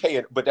that's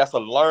okay, but that's a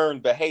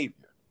learned behavior.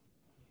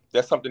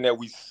 That's something that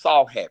we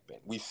saw happen.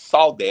 We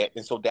saw that,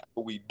 and so that's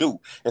what we do.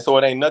 And so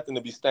it ain't nothing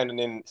to be standing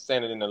in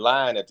the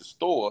line at the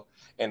store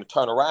and to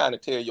turn around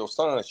and tell your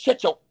son,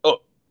 shut your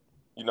up,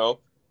 you know,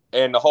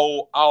 and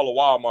all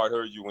of Walmart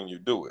heard you when you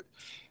do it.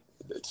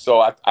 So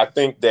I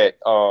think that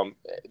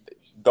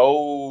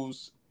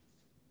those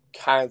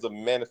kinds of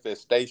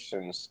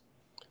manifestations,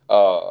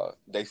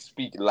 they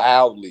speak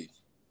loudly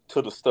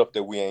to the stuff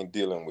that we ain't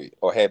dealing with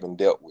or haven't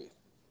dealt with.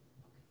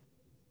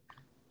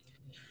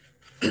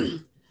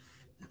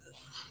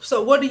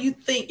 So what do you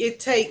think it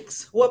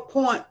takes? What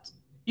point,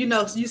 you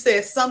know, you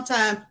said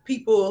sometimes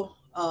people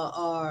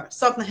or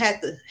something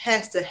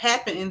has to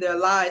happen in their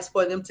lives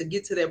for them to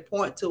get to that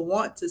point to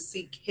want to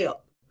seek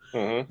help.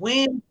 Mm-hmm.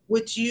 When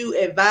would you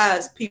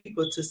advise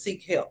people to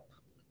seek help?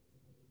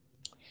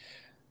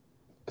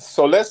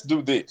 So let's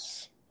do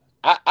this.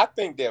 I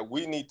think that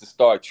we need to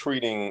start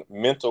treating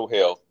mental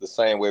health the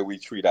same way we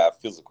treat our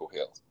physical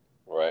health,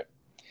 right?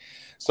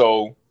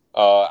 So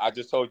I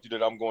just told you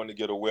that I'm going to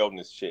get a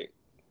wellness check.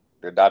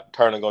 That Dr.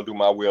 Turner gonna do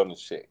my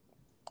wellness check.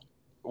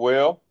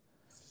 Well,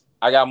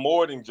 I got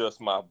more than just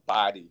my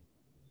body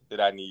that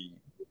I need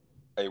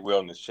a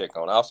wellness check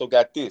on. I also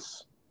got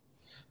this.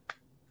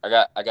 I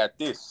got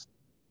this.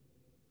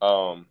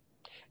 And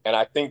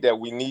I think that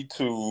we need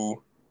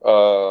to,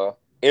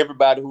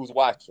 everybody who's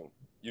watching,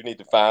 you need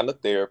to find a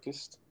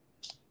therapist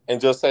and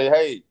just say,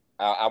 hey,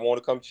 I want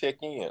to come check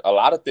in. A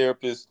lot of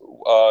therapists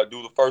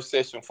do the first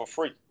session for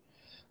free.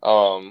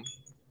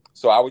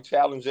 So I would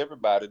challenge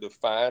everybody to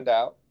find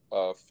out,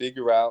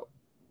 figure out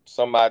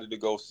somebody to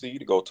go see,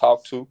 to go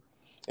talk to,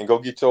 and go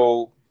get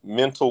your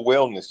mental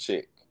wellness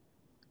check.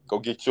 Go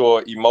get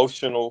your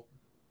emotional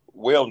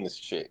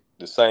wellness check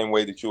the same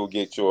way that you'll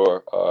get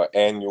your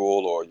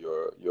annual or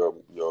your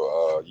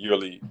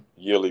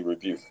yearly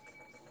review.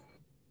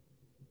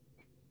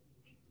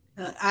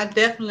 I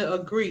definitely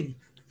agree.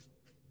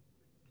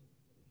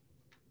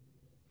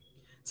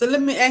 So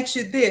let me ask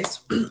you this.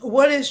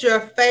 What is your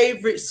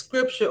favorite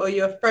scripture or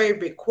your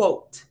favorite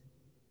quote?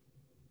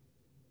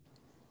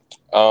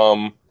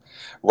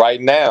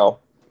 Right now,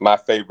 my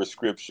favorite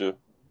scripture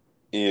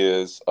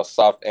is a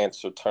soft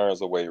answer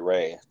turns away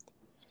wrath.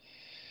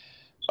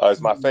 It's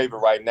my favorite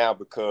right now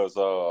because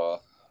I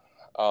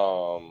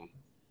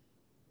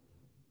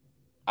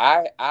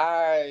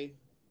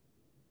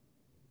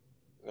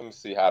let me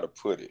see how to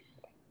put it.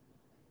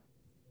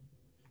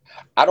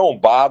 I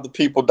don't bother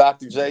people,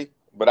 Dr. J,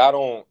 but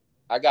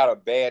I got a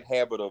bad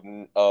habit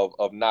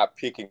of not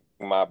picking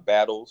my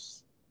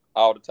battles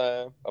all the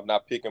time, of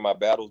not picking my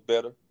battles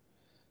better.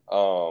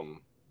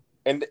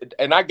 And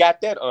I got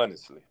that,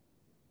 honestly.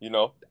 You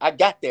know, I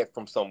got that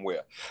from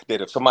somewhere. That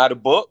if somebody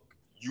book,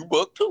 you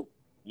book too.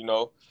 You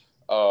know,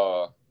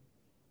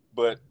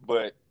 but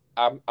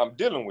I'm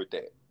dealing with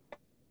that,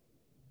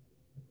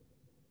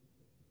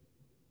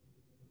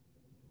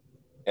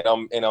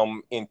 and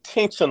I'm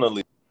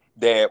intentionally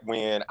that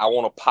when I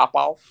want to pop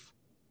off,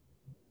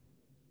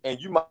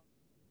 and you might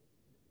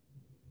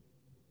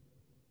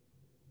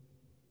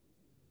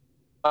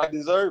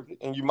deserve it,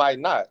 and you might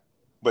not,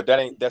 but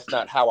that's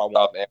not how I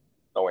want to answer.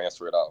 No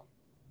answer at all.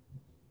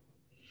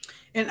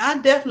 And I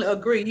definitely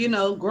agree. You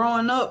know,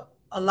 growing up,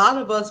 a lot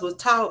of us was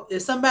taught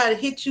if somebody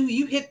hit you,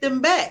 you hit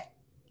them back.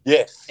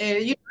 Yes.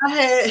 And you know, I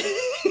had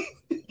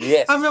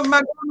yes. I remember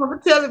my grandmother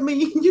telling me,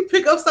 you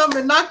pick up something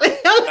and knock the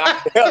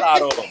hell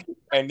out of them.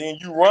 And then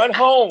you run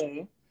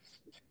home,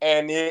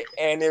 and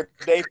if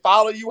they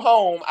follow you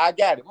home, I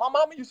got it. My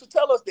mama used to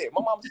tell us that.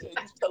 My mama used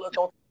to tell us,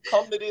 don't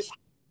come to this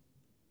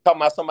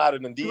talking about somebody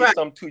that did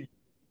something to you.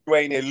 You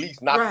ain't at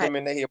least knock them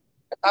in the head.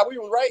 That's how we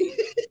was raised.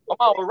 My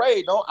mom was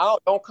raised.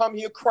 Don't come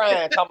here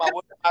crying, talking about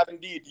what I done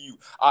did to you.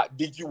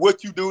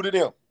 What you do to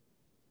them?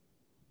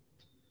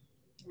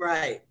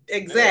 Right,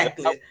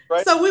 exactly. Yeah,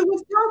 right. So we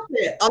was taught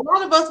that. A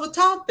lot of us were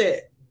taught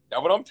that.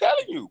 That's what I'm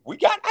telling you. I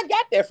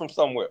got that from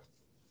somewhere.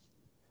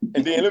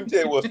 And then let me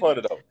tell you what's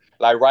funny though.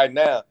 Like right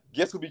now,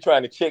 guess who be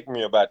trying to check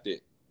me about that?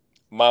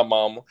 My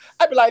mama.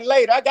 I be like,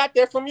 later, I got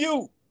that from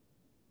you.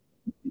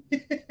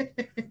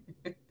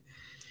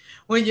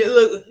 When you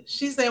look,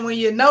 she's saying when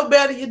you know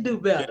better, you do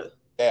better.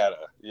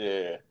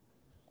 Yeah.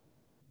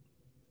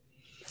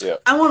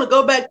 I want to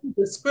go back to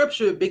the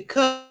scripture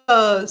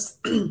because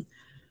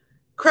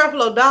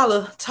Creflo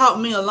Dollar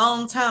taught me a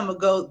long time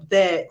ago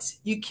that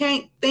you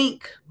can't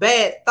think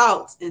bad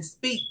thoughts and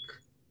speak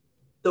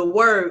the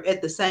word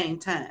at the same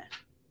time.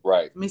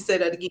 Right. Let me say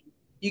that again.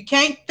 You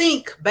can't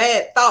think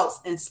bad thoughts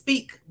and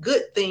speak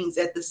good things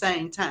at the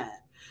same time.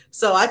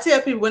 So I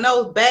tell people, when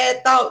those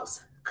bad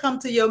thoughts come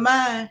to your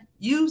mind,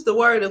 use the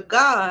word of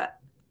God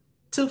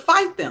to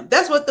fight them.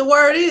 That's what the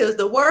word is.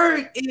 The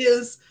word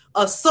is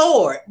a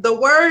sword. The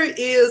word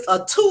is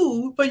a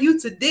tool for you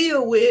to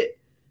deal with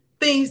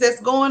things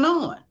that's going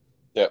on.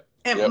 Yep.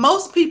 And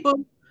most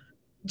people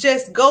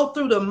just go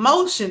through the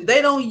motion.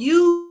 They don't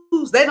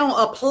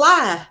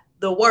apply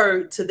the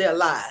word to their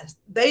lives.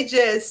 They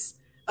just,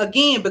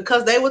 again,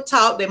 because they were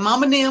taught, their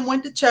mama and them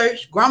went to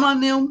church, grandma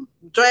and them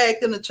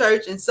dragged them to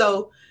church. And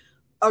so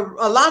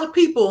a lot of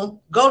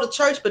people go to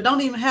church, but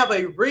don't even have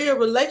a real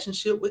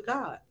relationship with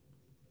God.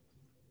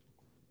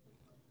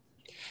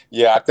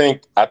 Yeah, I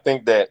think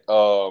that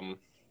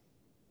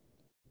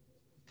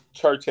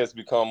church has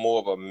become more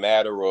of a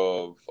matter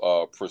of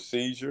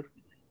procedure,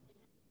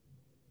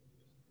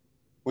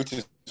 which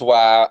is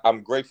why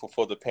I'm grateful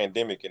for the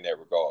pandemic in that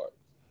regard.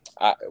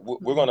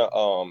 We're gonna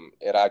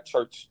at our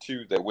church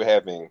Tuesday, we're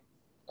having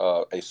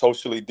a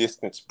socially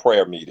distanced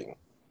prayer meeting.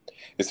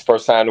 It's the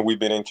first time that we've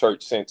been in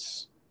church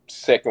since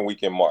second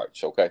week in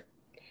March. Okay.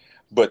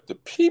 But the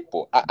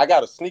people, I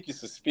got a sneaky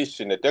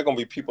suspicion that there are going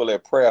to be people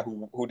at prayer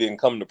who didn't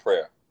come to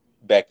prayer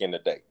back in the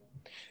day.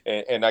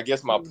 And I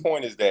guess my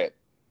point is that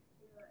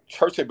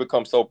church had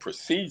become so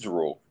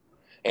procedural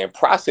and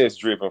process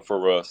driven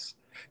for us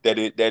that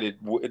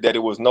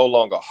it was no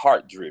longer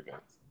heart driven,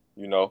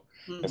 you know.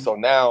 And so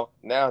now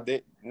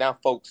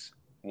folks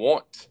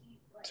want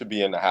to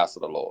be in the house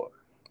of the Lord.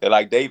 They're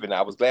like David. And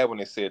I was glad when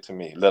they said to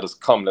me, let us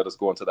go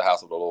into the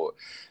house of the Lord.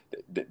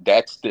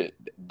 That's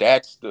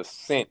the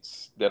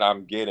sense that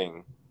I'm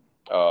getting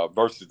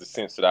versus the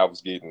sense that I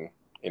was getting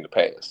in the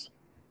past.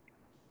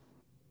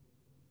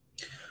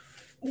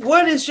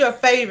 What is your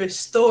favorite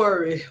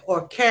story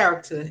or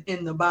character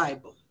in the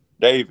Bible?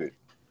 David.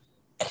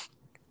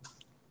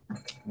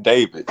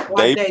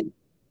 Why David?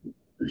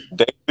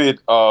 David,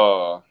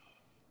 I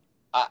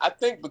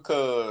think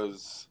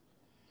because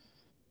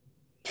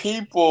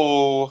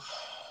people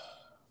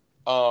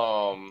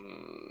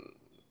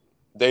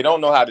they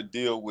don't know how to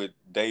deal with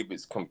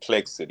David's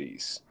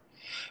complexities.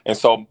 And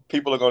so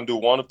people are going to do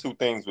one of two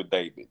things with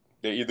David.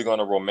 They're either going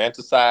to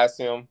romanticize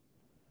him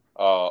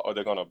or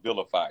they're going to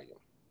vilify him.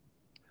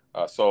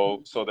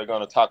 So they're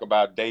going to talk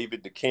about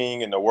David, the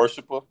king and the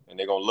worshiper, and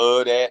they're going to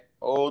love that.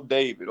 Oh,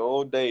 David.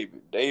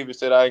 David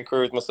said, I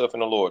encourage myself in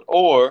the Lord.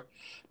 Or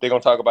they're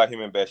going to talk about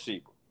him and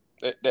Bathsheba.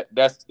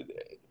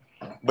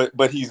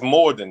 But he's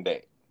more than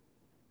that.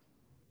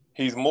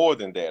 He's more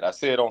than that. I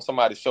said on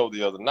somebody's show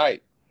the other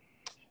night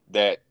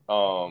that,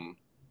 and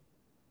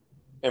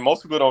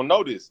most people don't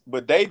know this,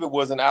 but David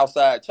was an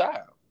outside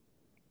child.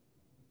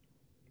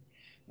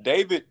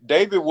 David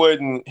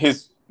wasn't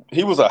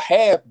he was a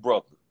half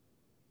brother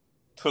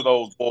to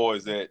those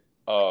boys that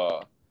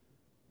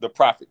the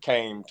prophet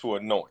came to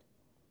anoint,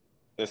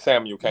 that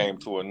Samuel came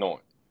to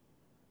anoint.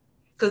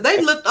 Because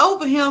they looked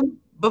over him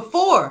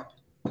before.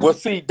 Well,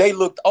 see, they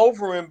looked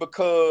over him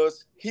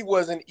because he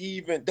wasn't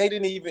even, they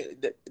didn't even,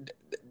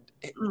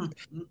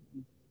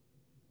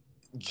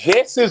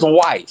 Jesse's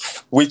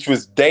wife, which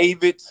was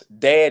David's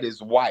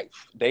daddy's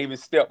wife,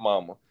 David's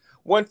stepmama,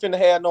 wasn't finna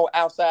have no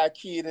outside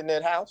kid in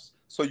that house.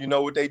 So you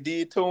know what they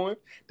did to him?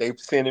 They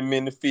sent him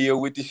in the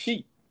field with the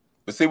sheep.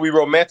 But see, we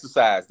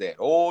romanticize that.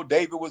 Oh,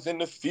 David was in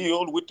the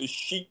field with the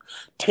sheep,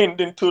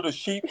 tending to the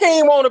sheep. He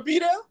didn't want to be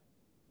there.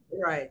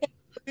 Right.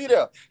 Be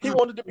there. He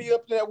wanted to be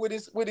up there with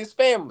his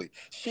family.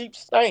 Sheep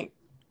stink.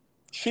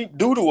 Sheep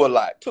doo-doo a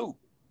lot too.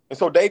 And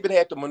so David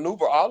had to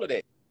maneuver all of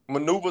that.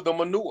 Maneuver the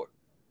manure.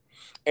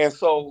 And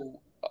so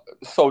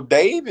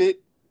David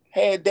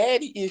had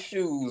daddy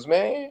issues,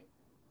 man.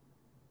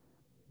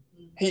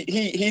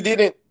 He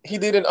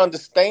didn't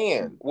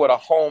understand what a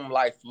home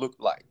life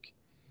looked like.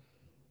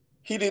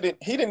 He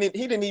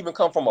didn't even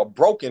come from a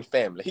broken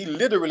family. He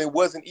literally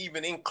wasn't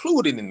even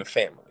included in the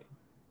family.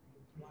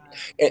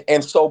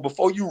 And so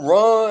before you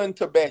run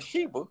to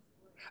Bathsheba,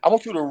 I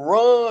want you to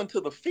run to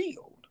the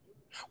field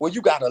where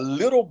you got a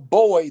little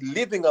boy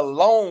living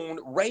alone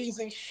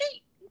raising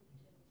sheep.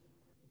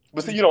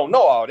 But see, you don't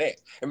know all that.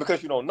 And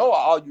because you don't know,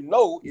 all you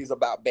know is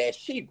about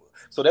Bathsheba.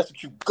 So that's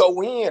what you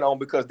go in on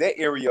because that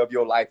area of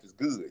your life is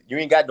good. You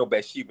ain't got no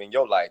Bathsheba in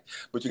your life,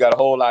 but you got a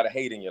whole lot of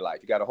hate in your life.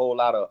 You got a whole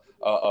lot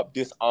of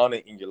dishonor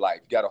in your life.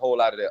 You got a whole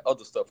lot of that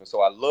other stuff. And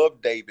so I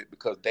love David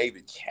because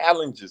David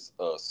challenges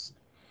us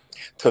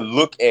to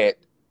look at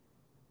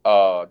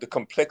the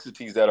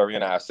complexities that are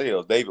in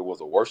ourselves. David was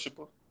a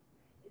worshiper.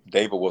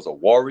 David was a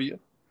warrior.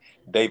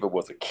 David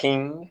was a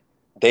king.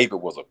 David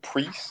was a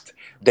priest.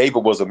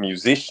 David was a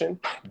musician.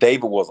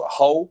 David was a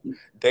hoe.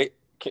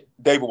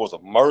 David was a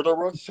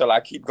murderer. Shall I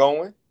keep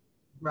going?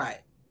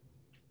 Right.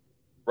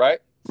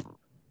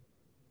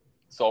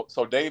 So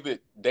David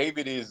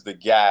is the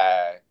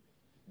guy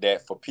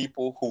that for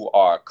people who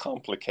are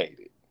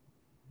complicated,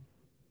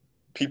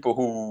 people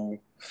who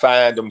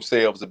find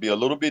themselves to be a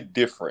little bit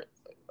different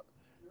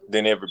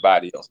than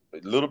everybody else. A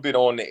little bit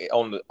on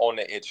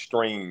the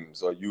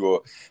extremes, or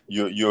you're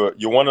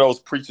one of those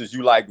preachers.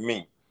 You like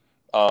me.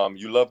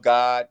 You love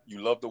God.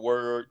 You love the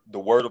word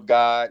of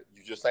God.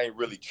 You just ain't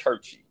really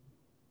churchy.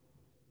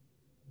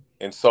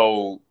 And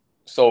so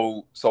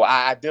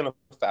I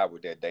identify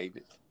with that,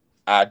 David.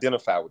 I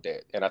identify with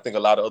that, and I think a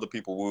lot of other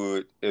people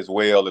would as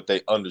well if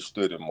they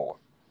understood it more.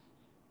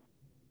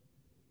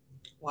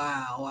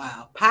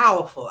 Wow,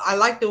 powerful. I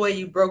like the way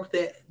you broke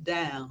that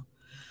down.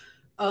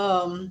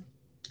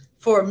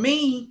 For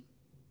me,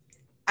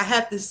 I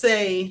have to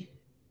say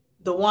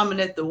the woman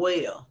at the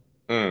well.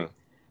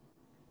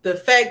 The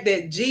fact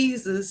that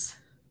Jesus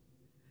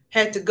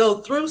had to go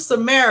through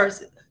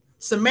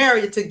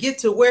Samaria to get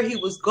to where he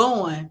was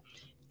going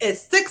at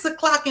 6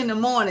 o'clock in the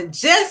morning,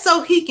 just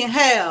so he can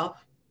have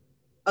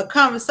a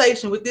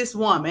conversation with this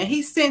woman.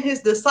 He sent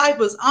his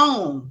disciples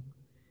on,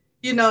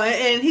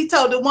 and he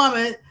told the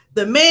woman,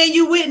 the man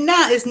you with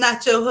now is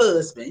not your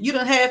husband. You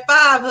done had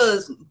 5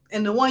 husbands,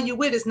 and the one you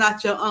with is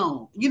not your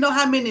own. You know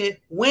how many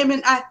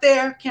women out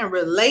there can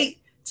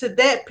relate to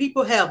that?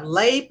 People have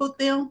labeled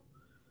them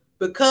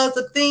because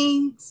of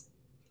things.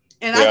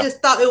 And I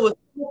just thought it was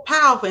so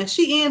powerful. And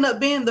she ended up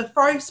being the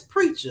first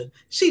preacher.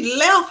 She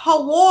left her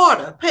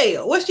water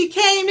pail, where she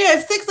came there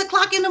at 6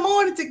 o'clock in the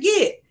morning to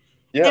get,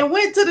 and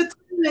went to the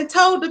town and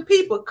told the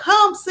people,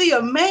 come see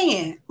a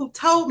man who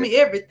told me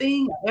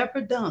everything I ever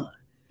done.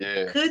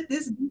 Could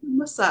this be the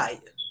Messiah?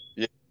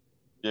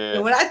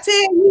 And when I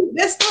tell you,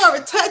 that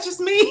story touches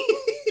me.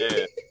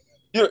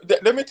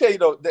 Let me tell you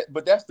though,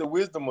 but that's the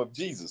wisdom of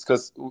Jesus.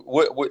 Because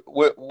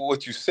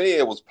what you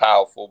said was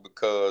powerful,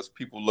 because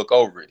people look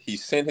over it. He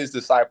sent his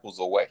disciples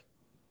away.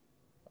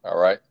 All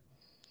right,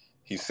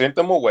 he sent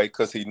them away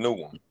because he knew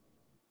them.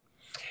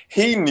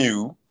 He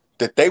knew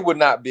that they would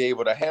not be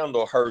able to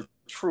handle her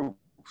truth.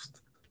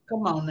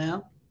 Come on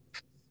now.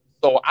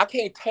 So I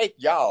can't take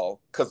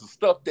y'all, because the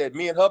stuff that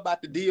me and her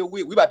about to deal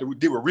with, we about to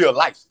deal with real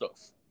life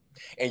stuff.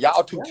 And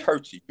y'all too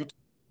churchy.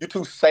 You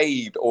too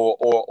saved,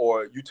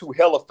 or you too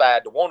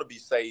hellified to want to be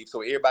saved.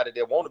 So everybody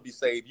that want to be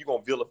saved, you're going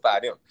to vilify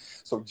them.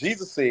 So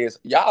Jesus says,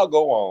 y'all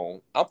go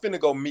on. I'm finna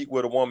go meet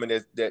with a woman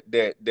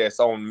that's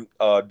on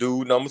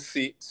dude number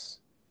 6.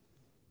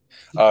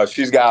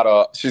 She's got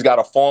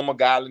a form of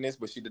godliness,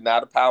 but she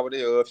denied the power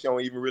thereof. She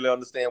don't even really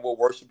understand what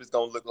worship is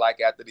going to look like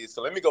after this.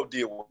 So let me go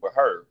deal with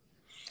her.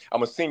 I'm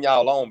gonna send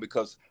y'all on,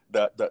 because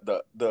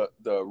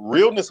the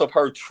realness of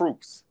her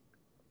truths,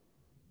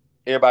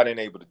 everybody ain't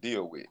able to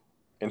deal with.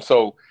 And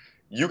so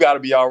you got to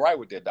be all right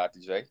with that, Dr.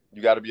 J.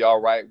 You got to be all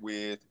right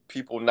with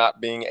people not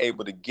being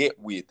able to get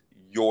with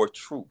your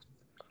truth.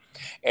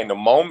 And the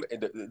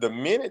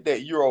minute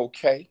that you're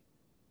okay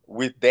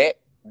with that,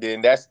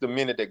 then that's the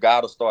minute that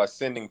God will start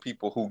sending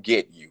people who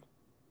get you.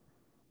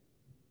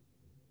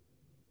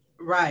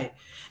 Right.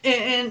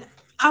 And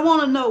I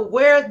want to know,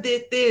 where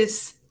did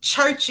this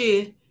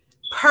churchy,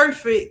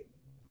 perfect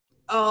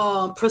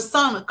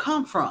persona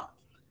come from?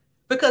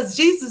 Because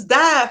Jesus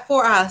died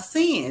for our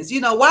sins.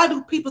 Why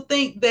do people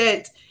think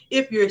that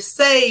if you're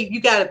saved, you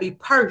got to be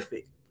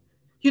perfect?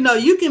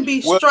 You can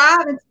be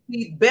striving to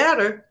be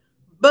better,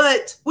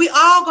 but we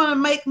all going to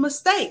make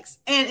mistakes.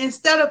 And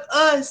instead of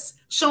us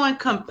showing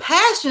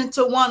compassion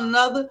to one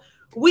another,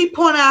 we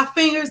point our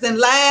fingers and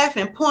laugh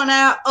and point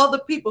out other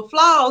people's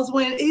flaws,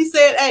 when he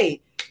said,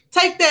 hey,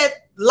 take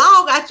that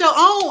log out your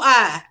own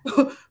eye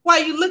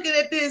while you looking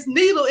at this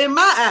needle in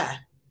my eye.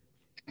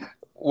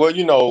 Well,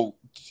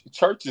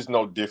 church is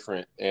no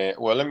different. And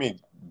let me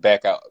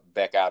back out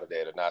of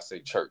that and not say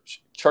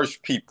church.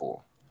 Church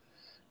people,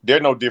 they're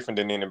no different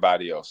than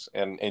anybody else.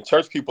 And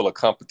church people are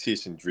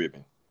competition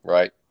driven,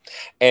 right?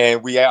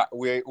 And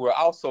we're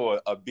also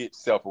a bit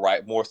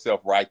more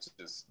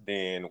self-righteous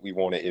than we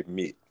want to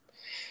admit.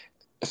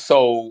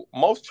 So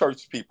most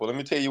church people, let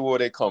me tell you where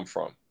they come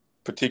from,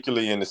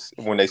 particularly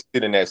when they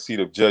sit in that seat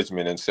of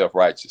judgment and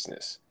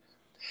self-righteousness.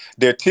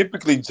 They're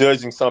typically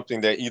judging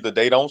something that either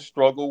they don't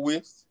struggle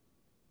with,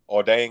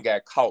 or they ain't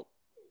got caught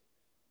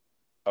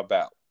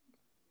about.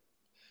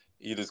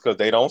 Either it's because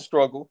they don't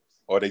struggle,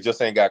 or they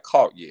just ain't got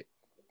caught yet.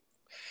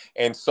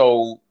 And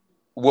so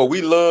what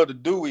we love to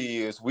do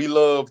is we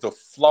love to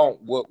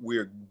flaunt what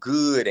we're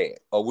good at,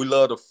 or we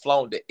love to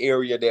flaunt the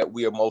area that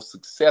we are most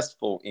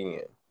successful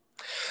in.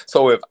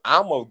 So if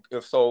I'm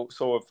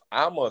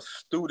a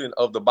student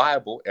of the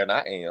Bible, and I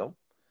am,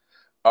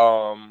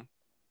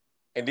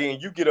 and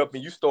then you get up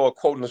and you start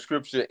quoting the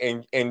scripture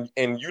and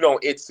you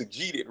don't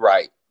exegete it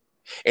right,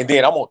 and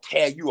then I'm gonna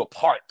tear you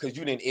apart because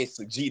you didn't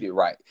exegete it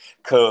right,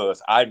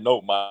 because I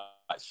know my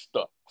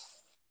stuff.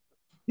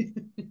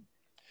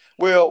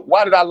 Well,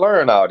 why did I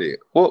learn all that?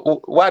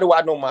 Why do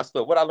I know my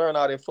stuff? What I learned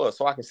all that for?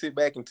 So I can sit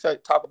back and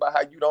talk about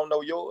how you don't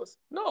know yours?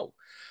 No,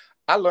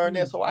 I learned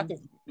that so I can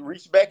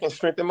reach back and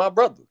strengthen my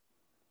brother.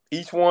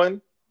 Each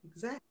one.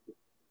 Exactly.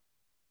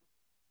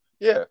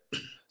 Yeah.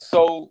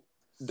 So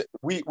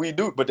we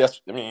do, but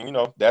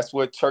that's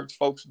what church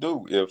folks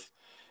do. If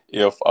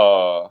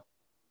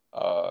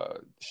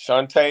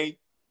Shantae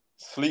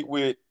sleep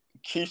with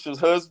Keisha's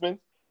husband,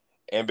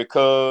 and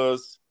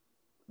because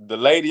the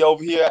lady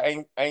over here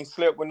ain't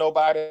slept with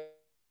nobody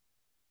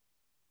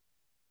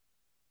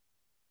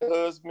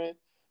husband,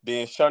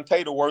 then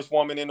Shantae the worst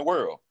woman in the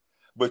world.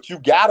 But you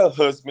got a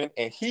husband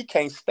and he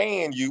can't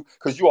stand you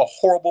because you're a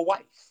horrible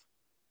wife.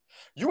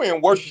 You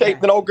in worse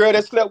shape than old girl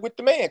that slept with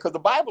the man, because the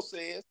Bible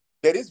says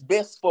that it's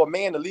best for a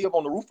man to live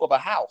on the roof of a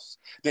house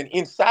than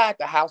inside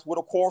the house with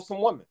a quarrelsome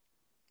woman.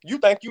 You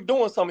think you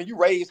doing something, you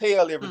raise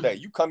hell every day.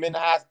 You come in the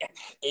house,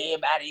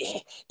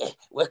 everybody,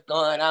 what's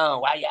going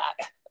on? Why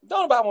y'all?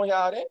 Don't nobody want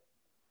y'all that.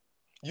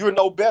 You're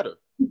no better.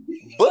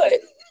 But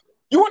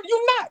you're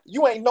not.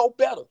 You ain't no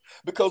better.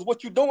 Because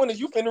what you're doing is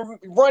you finna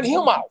run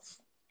him off.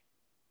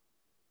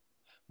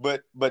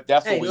 But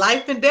that's what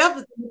life and death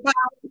is in the power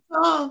of the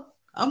tongue.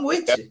 I'm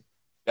with you.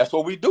 That's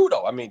what we do,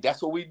 though. I mean,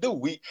 that's what we do.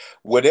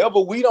 Whatever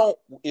we don't,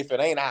 if it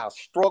ain't our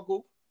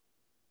struggle,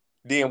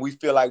 then we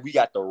feel like we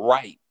got the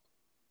right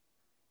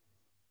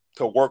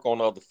to work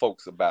on other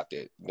folks about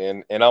that.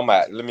 And I'm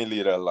out. Let me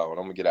leave that alone.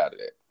 I'm gonna get out of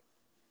that.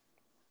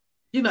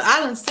 You know, I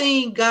done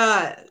seen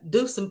God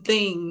do some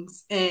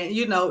things, and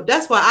you know,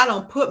 that's why I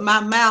don't put my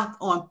mouth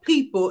on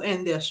people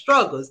and their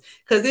struggles,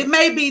 because it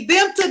may be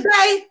them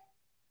today,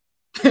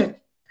 and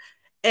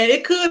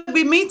it could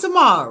be me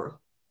tomorrow.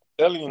 I'm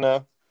telling you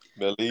now,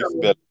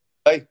 better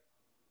play.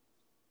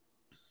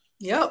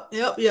 Yep.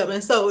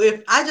 And so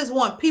if I just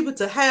want people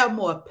to have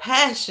more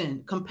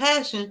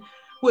compassion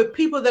with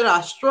people that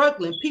are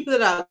struggling, people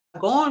that are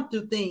going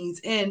through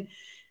things, and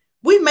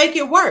we make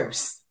it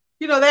worse.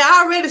 You know, they're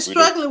already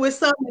struggling with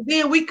something,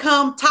 then we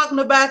come talking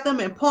about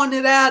them and pointing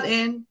it out,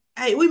 and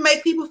hey, we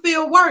make people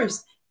feel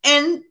worse.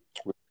 And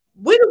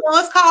we the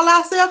ones call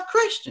ourselves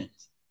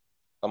Christians.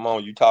 Come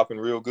on, you talking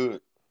real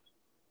good.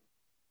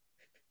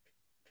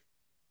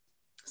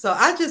 So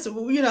I just,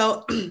 you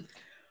know,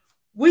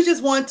 we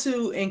just want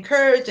to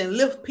encourage and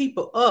lift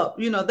people up.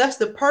 You know, that's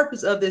the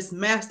purpose of this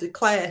master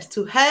class,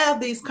 to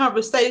have these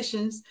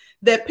conversations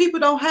that people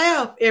don't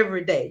have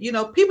every day. You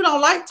know, people don't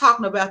like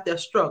talking about their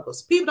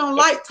struggles. People don't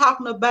like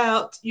talking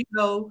about, you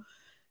know,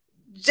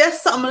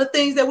 just some of the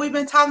things that we've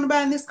been talking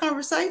about in this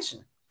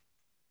conversation.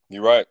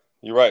 You're right.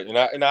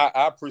 And I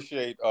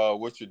appreciate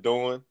what you're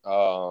doing.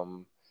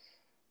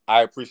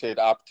 I appreciate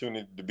the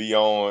opportunity to be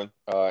on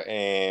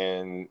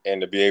and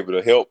to be able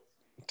to help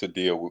to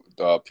deal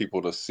with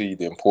people to see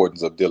the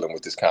importance of dealing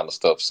with this kind of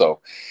stuff. So,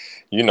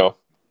 you know,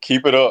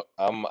 keep it up.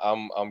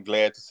 I'm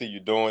glad to see you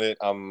doing it.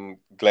 I'm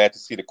glad to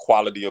see the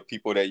quality of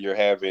people that you're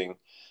having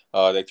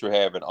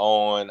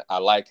on. I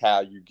like how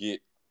you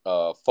get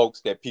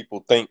folks that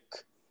people think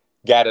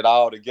got it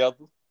all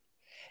together,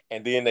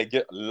 and then they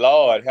get,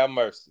 Lord have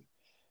mercy,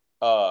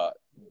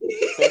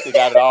 think they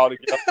got it all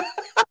together.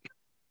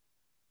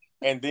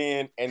 And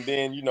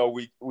then, you know,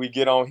 we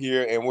get on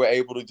here and we're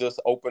able to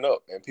just open up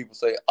and people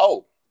say,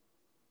 oh,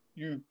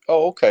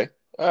 okay.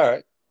 All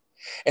right.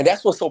 And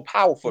that's what's so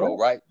powerful though,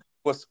 right?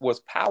 What's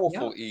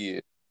powerful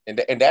is, and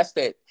that's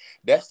that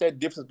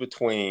difference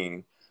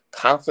between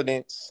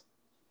confidence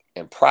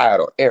and pride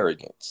or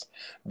arrogance,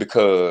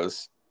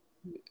 because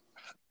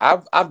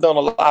I've done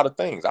a lot of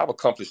things. I've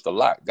accomplished a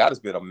lot. God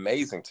has been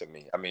amazing to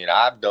me. I mean,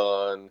 I've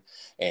done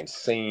and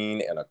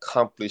seen and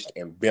accomplished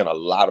and been a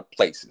lot of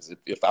places.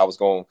 If I was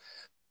going to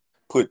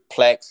put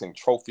plaques and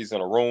trophies in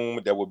a room,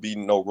 there would be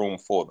no room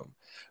for them.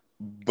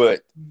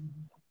 But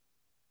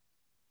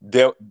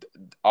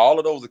all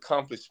of those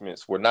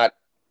accomplishments were not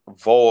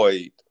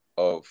void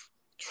of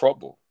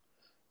trouble.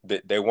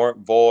 They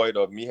weren't void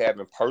of me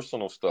having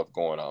personal stuff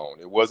going on.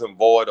 It wasn't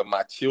void of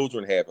my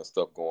children having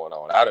stuff going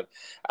on.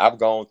 I've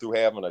gone through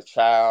having a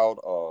child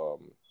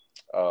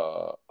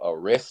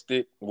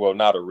arrested. Well,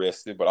 not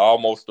arrested, but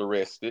almost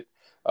arrested.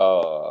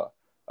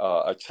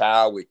 A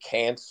child with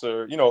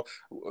cancer. You know,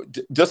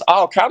 just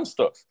all kind of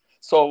stuff.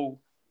 So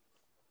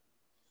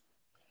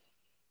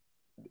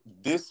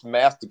this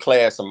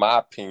masterclass, in my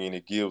opinion,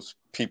 it gives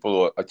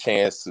people a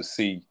chance to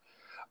see,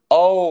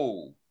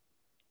 oh,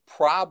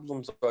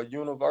 problems are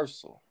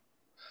universal.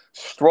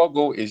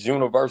 Struggle is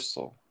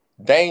universal.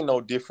 They ain't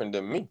no different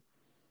than me.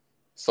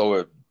 So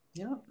if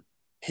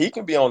he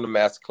can be on the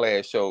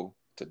masterclass show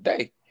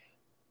today,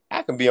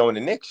 I can be on the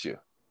next year.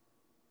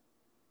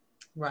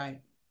 Right.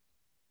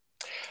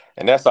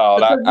 And that's all.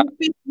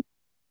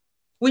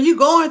 When you're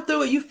going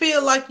through it, you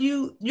feel like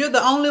you're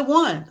the only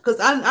one. Because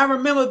I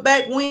remember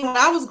back when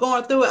I was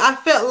going through it, I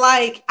felt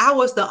like I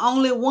was the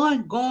only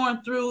one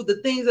going through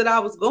the things that I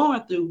was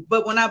going through.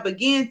 But when I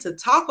began to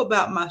talk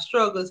about my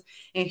struggles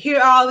and hear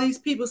all these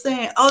people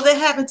saying, oh, that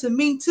happened to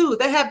me too,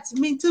 that happened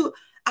to me too,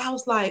 I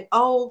was like,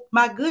 oh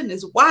my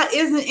goodness, why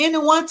isn't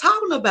anyone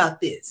talking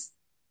about this?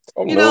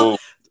 Oh, you know,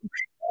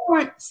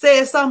 Warren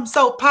said something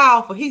so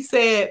powerful. He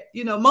said,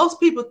 you know,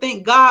 most people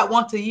think God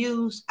wants to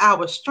use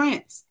our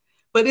strengths,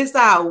 but it's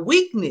our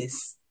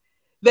weakness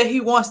that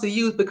he wants to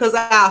use, because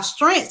our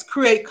strengths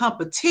create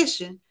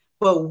competition,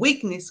 but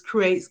weakness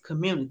creates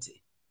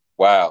community.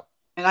 Wow.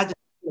 And I just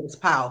think it's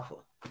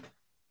powerful.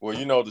 Well,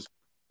 you know, the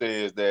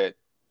scripture says that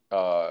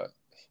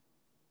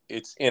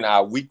it's in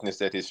our weakness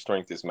that his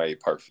strength is made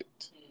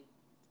perfect.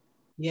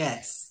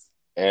 Yes.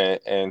 And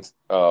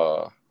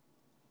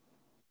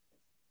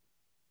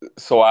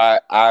So I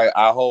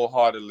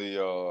wholeheartedly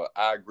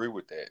I agree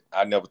with that.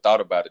 I never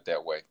thought about it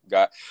that way.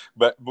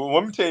 But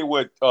let me tell you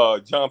what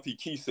John P.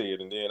 Key said,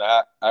 and then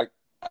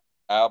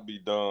I'll be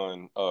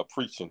done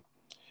preaching.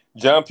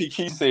 John P.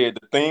 Key said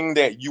the thing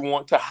that you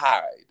want to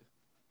hide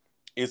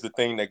is the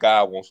thing that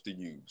God wants to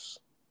use.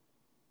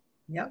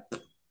 Yep.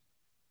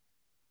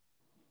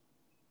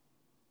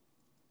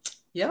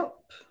 Yep.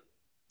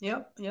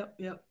 Yep. Yep.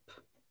 Yep.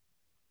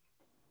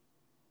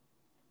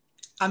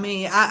 I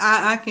mean,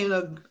 I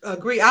can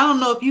agree. I don't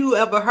know if you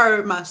ever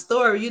heard my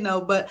story,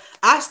 but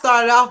I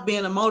started off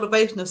being a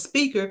motivational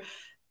speaker,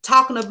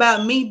 talking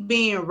about me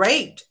being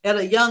raped at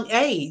a young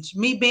age,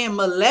 me being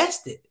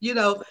molested,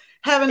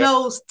 having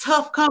those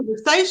tough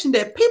conversations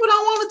that people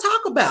don't want to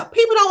talk about.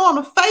 People don't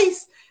want to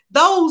face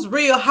those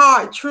real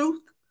hard truths.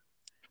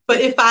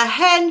 But if I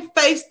hadn't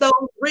faced those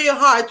real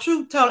hard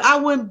truths, Tony, I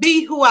wouldn't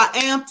be who I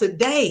am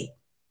today.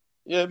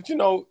 Yeah, but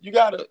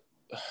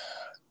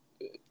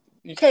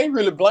you can't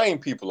really blame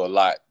people a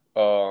lot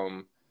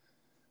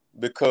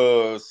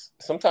because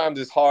sometimes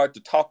it's hard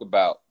to talk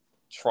about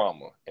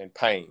trauma and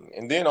pain.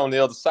 And then on the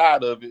other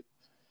side of it,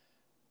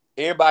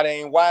 everybody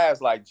ain't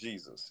wise like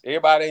Jesus.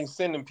 Everybody ain't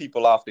sending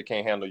people off that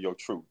can't handle your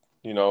truth,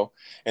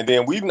 And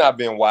then we've not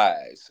been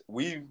wise.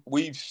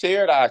 We've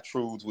shared our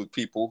truths with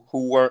people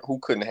who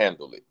couldn't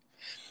handle it.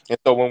 And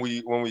so when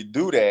we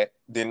do that,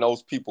 then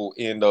those people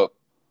end up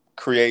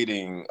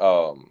creating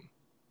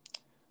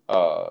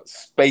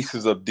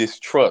spaces of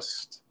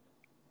distrust.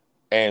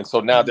 And so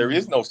now there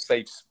is no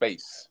safe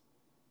space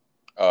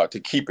to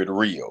keep it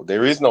real.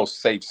 There is no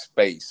safe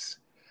space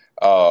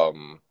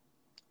to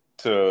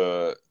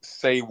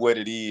say what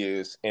it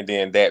is and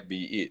then that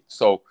be it.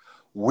 So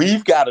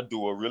we've got to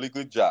do a really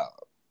good job.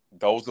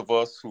 Those of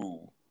us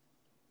who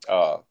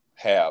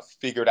have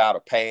figured out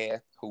a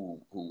path, who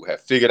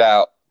have figured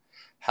out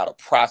how to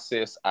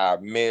process our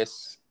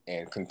mess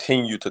and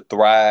continue to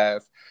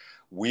thrive,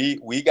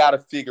 we got to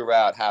figure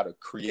out how to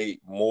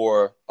create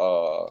more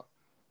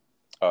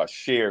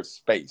shared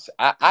space.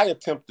 I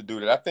attempt to do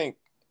that. I think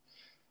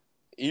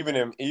even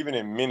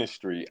in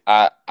ministry,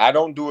 I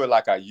don't do it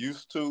like I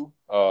used to.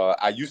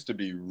 I used to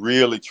be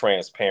really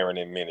transparent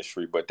in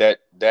ministry, but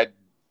that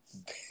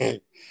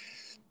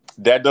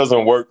that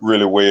doesn't work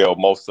really well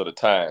most of the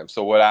time.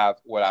 So what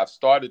I've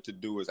started to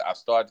do is I've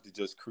started to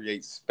just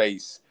create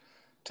space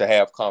to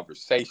have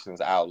conversations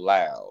out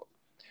loud.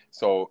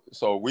 So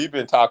we've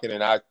been talking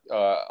in our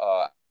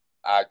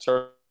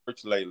church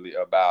lately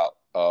about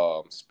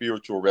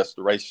spiritual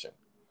restoration,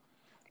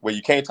 where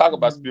you can't talk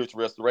about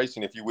spiritual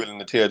restoration if you're willing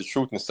to tell the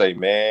truth and say,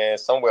 man,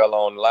 somewhere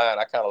along the line,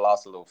 I kind of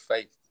lost a little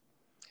faith.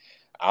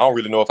 I don't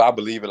really know if I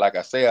believe it like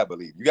I say I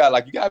believe. You got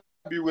to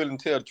be willing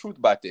to tell the truth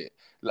about that.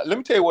 Let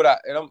me tell you what I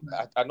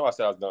know I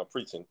said I was done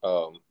preaching,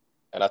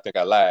 and I think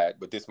I lied,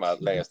 but this is my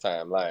last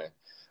time lying.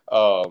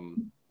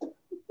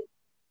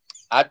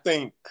 I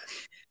think,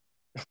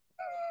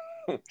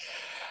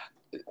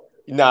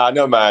 nah,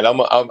 never mind.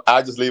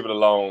 I'll just leave it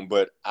alone.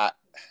 But go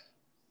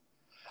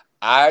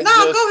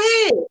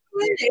ahead.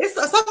 It's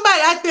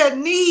somebody out there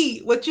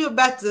need what you're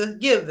about to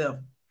give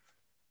them.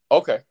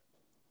 Okay.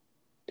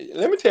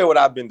 Let me tell you what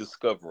I've been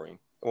discovering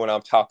when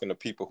I'm talking to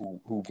people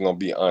who's gonna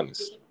be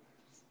honest.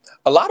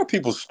 A lot of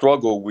people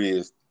struggle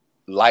with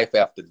life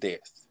after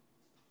death.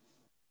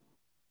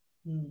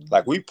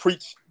 Like we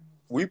preach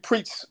 2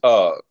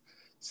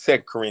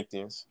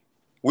 Corinthians.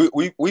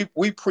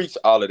 We preach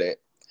all of that.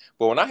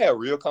 But when I have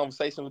real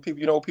conversations with people,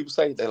 you know what people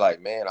say? They're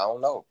like, man, I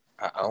don't know.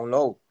 I don't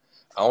know.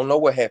 I don't know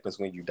what happens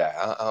when you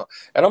die.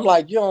 And I'm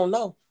like, you don't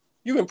know.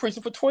 You've been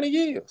preaching for 20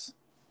 years.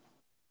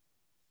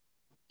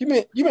 You've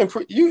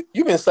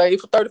been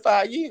saved for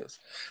 35 years.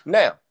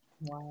 Now,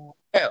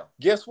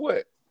 guess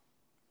what?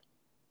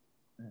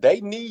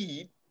 They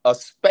need a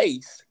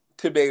space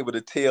to be able to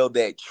tell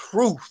that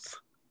truth.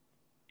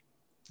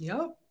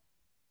 Yep.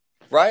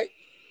 Right?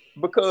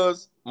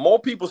 Because more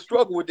people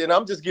struggle with it. And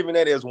I'm just giving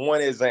that as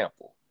one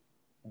example.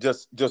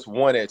 Just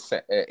one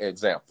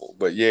example.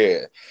 But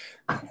yeah,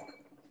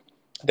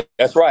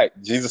 that's right.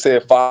 Jesus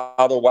said,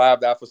 Father, why have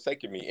thou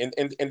forsaken me?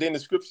 And then the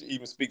scripture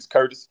even speaks,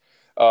 Curtis,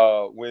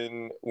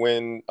 when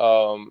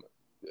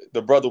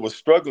the brother was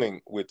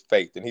struggling with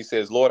faith, and he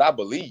says, Lord, I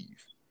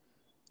believe.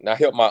 Now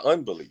help my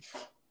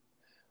unbelief.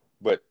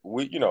 But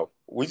we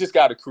just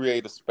got to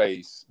create a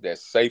space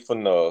that's safe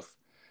enough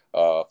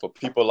for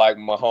people like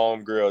my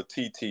homegirl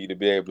TT to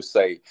be able to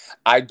say,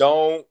 I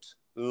don't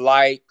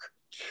like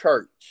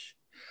church.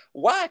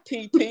 Why,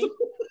 TT?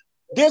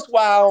 This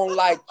why I don't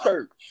like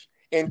church.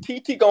 And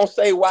TT gonna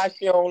say why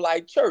she don't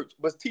like church,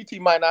 but TT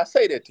might not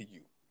say that to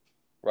you,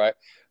 right?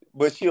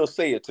 But she'll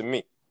say it to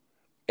me.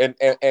 And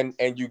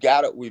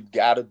we've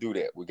gotta do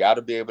that. We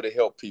gotta be able to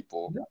help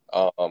people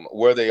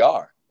where they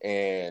are.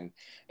 And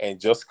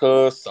just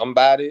cause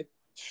somebody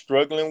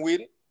struggling with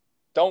it,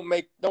 there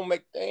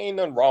ain't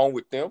nothing wrong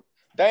with them.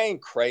 They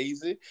ain't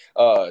crazy.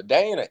 They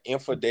ain't an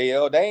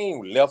infidel. They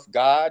ain't left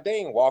God. They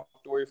ain't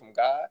walked away from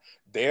God.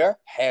 They're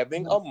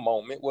having a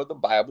moment where the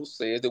Bible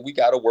says that we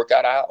got to work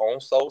out our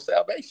own soul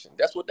salvation.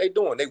 That's what they're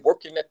doing. They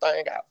working that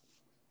thing out.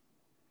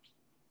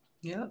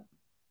 Yeah.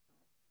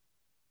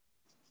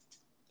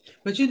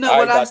 But you know All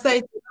what right, I Dr.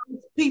 say to those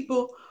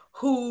people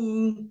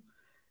who,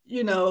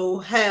 you know,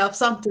 have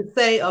something to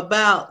say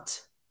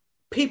about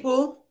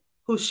people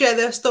who share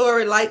their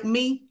story like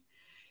me?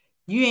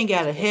 You ain't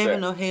got a What's that?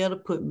 heaven or hell to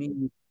put me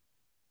in.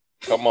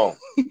 Come on.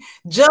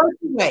 Judge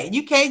me.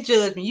 You can't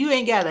judge me. You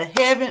ain't got a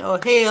heaven or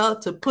hell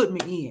to put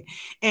me in.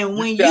 And You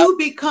when got you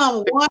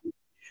become one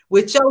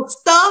with your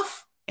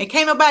stuff and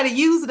can't nobody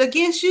use it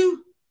against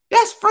you,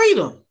 that's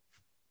freedom.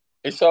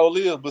 it sure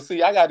is. But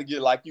see, I got to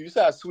get like you. You see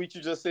how sweet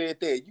you just said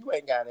that. You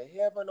ain't got a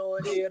heaven or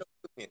a hell to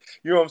put me in.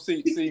 You know what I'm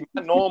saying? See,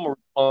 my normal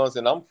response,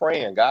 and I'm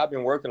praying. God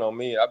been working on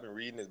me. I've been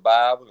reading His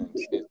Bible and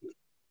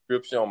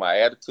scripture on my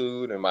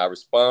attitude and my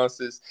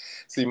responses.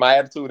 See, my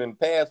attitude in the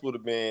past would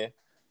have been,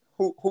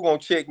 who gonna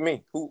check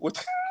me? Who?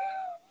 What?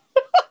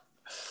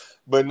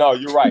 But no,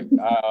 you're right.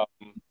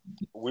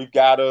 We've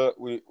got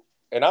to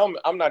and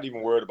I'm not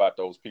even worried about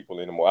those people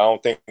anymore. I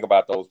don't think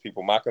about those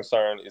people. My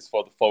concern is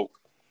for the folk,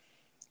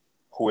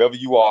 whoever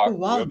you Who are, whoever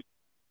won't?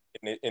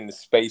 in the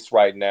space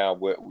right now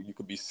where you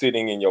could be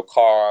sitting in your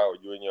car or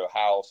you're in your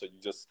house or you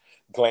just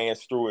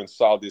glanced through and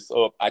saw this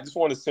up. I just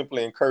want to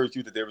simply encourage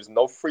you that there is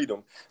no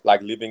freedom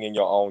like living in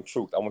your own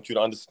truth. I want you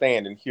to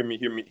understand and hear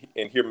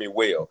me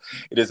well.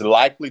 It is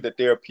likely that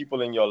there are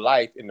people in your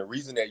life, and the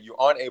reason that you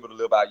aren't able to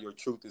live out your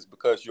truth is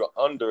because you're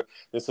under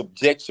the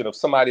subjection of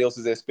somebody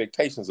else's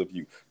expectations of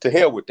you. To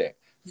hell with that.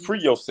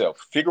 Free yourself.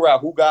 Figure out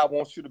who God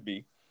wants you to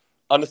be.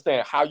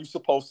 Understand how you're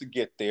supposed to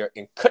get there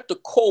and cut the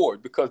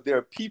cord, because there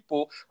are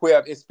people who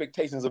have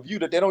expectations of you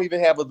that they don't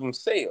even have of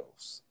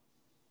themselves.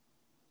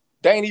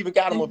 They ain't even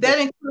got them of That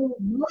themselves. includes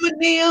mama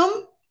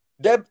them.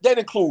 That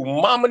include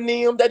mama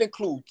them, that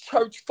include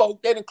church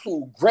folk, that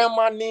include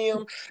grandma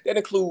them, that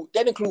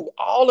include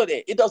all of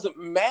that. It doesn't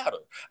matter.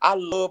 I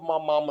love my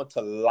mama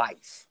to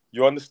life.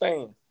 You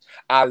understand?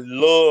 I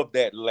love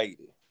that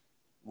lady,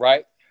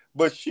 right?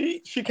 But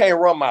she can't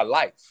run my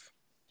life.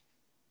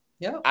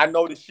 Yep. I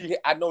know that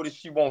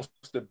she wants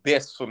the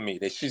best for me,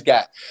 that she's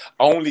got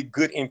only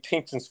good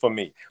intentions for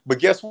me. But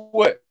guess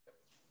what?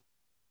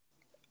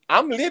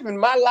 I'm living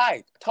my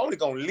life. Tony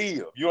gonna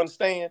live. You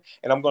understand?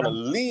 And I'm gonna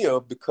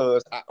live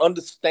because I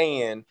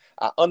understand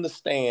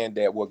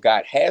that what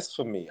God has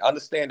for me, I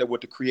understand that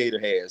what the Creator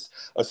has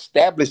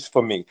established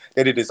for me,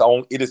 that it is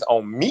on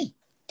me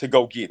to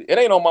go get it. It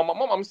ain't on my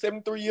mom. I'm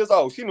 73 years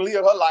old. She done lived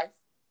her life.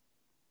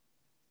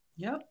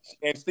 Yep.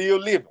 And still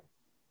living.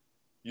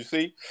 You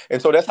see?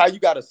 And so that's how you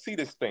got to see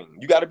this thing.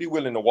 You got to be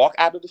willing to walk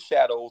out of the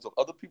shadows of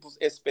other people's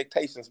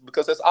expectations,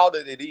 because that's all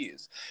that it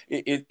is.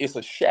 It's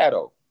a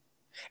shadow.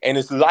 And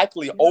it's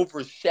likely Yep.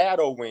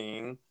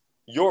 overshadowing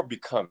your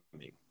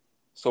becoming.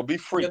 So be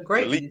free. Your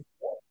Release. greatness.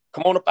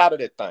 Come on up out of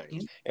that thing.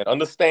 Yep. And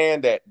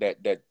understand that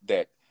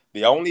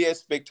the only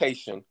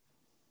expectation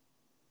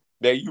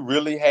that you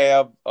really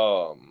have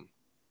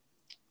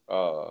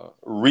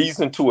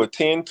reason to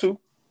attend to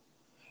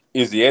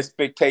is the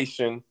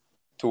expectation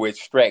to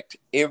extract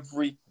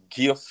every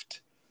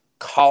gift,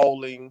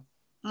 calling,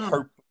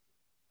 purpose.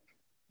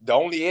 The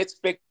only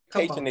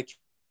expectation that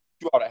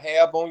you ought to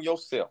have on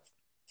yourself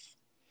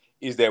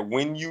is that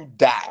when you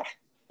die,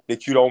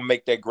 that you don't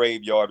make that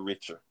graveyard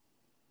richer.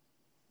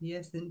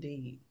 Yes,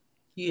 indeed.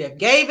 You have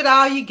gave it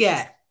all you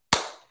got.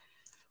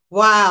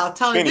 Wow,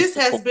 Tony, Finish this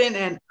the has quote. been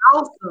an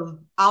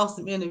awesome,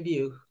 awesome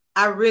interview.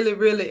 I really,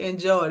 really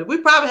enjoyed it. We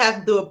probably have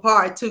to do a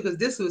part two because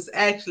this was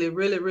actually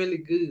really, really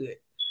good.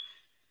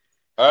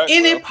 All right,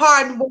 Any well,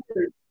 parting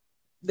words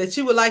that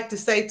you would like to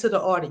say to the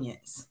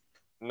audience?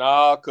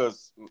 nah,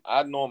 because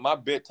I know my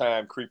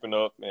bedtime creeping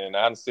up and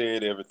I done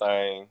said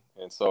everything.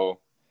 And so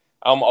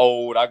I'm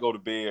old. I go to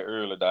bed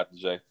early, Dr.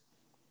 J.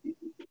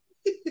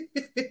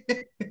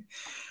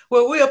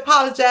 Well, we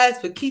apologize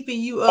for keeping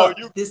you Oh, up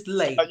this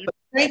late. you But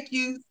thank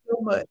you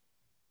so much.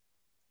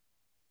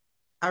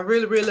 I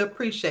really, really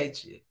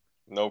appreciate you.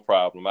 no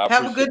problem. I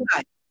Have a appreciate good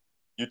night.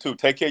 you too.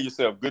 Take care of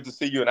yourself. Good to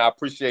see you, and I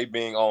appreciate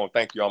being on.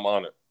 Thank you. I'm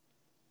honored.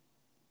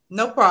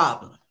 No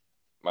problem.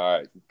 All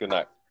right. Good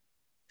night.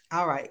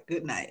 All right.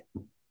 Good night.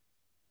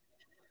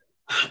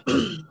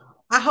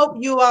 I hope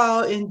you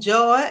all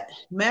enjoyed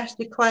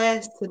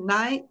Masterclass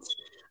tonight.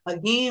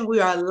 Again, we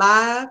are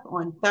live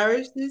on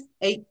Thursdays,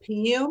 8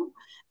 p.m.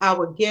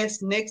 Our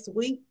guest next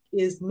week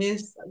is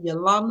Miss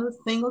Yolanda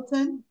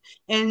Singleton.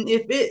 And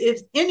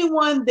if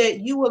anyone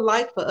that you would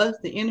like for us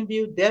to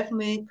interview,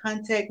 definitely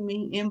contact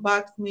me,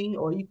 inbox me,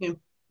 or you can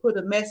put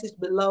a message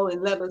below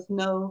and let us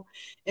know.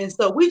 And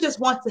so we just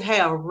want to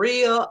have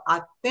real,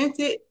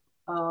 authentic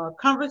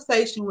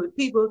conversation with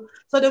people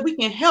so that we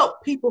can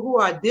help people who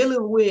are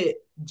dealing with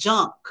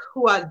junk,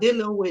 who are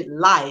dealing with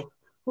life,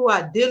 who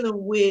are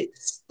dealing with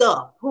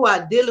stuff, who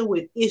are dealing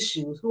with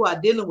issues, who are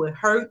dealing with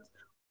hurt,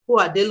 who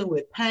are dealing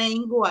with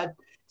pain, who are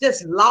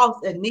just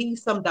lost and need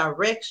some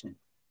direction.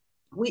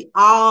 We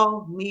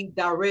all need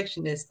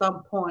direction at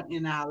some point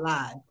in our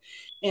lives.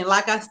 And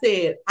like I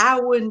said, I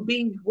wouldn't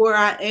be where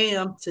I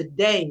am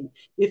today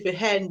if it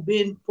hadn't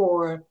been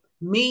for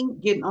me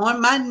getting on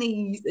my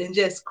knees and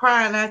just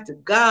crying out to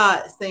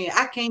God saying,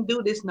 I can't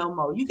do this no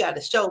more. You got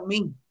to show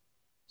me.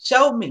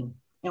 Show me.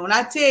 And when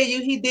I tell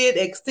you he did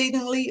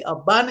exceedingly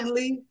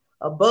abundantly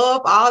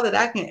above all that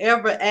I can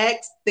ever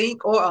ask,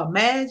 think, or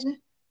imagine.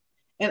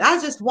 And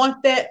I just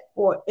want that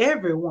for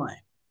everyone.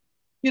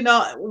 You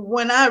know,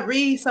 when I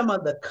read some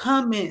of the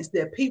comments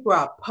that people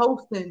are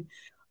posting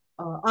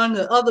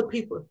under other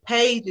people's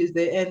pages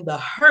and the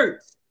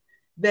hurts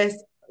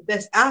that's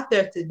that's out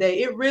there today,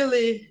 it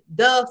really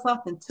does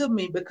something to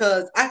me,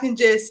 because I can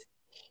just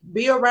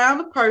be around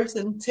a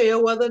person,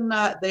 tell whether or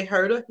not they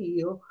hurt or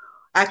heal.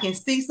 I can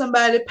see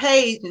somebody's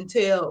page and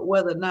tell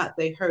whether or not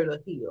they hurt or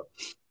heal.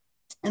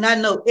 And I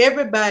know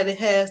everybody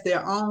has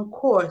their own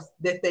course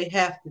that they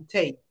have to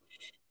take.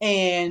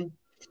 And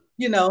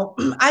you know,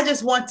 I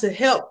just want to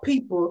help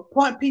people,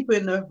 point people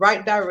in the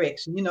right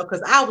direction, you know,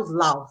 because I was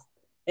lost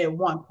at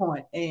one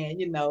point. And,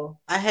 you know,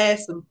 I had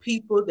some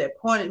people that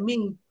pointed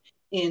me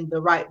in the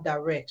right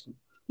direction.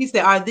 He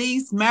said, are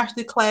these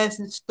master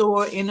classes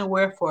stored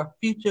anywhere for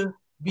future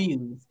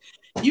views?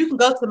 You can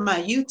go to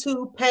my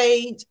YouTube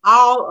page.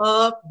 All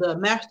of the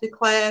master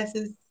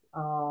classes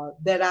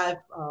that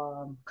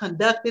I've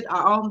conducted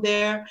are on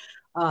there.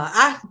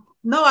 I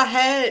know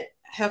I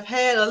have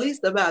had at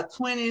least about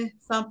 20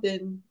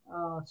 something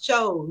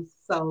shows.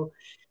 So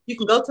you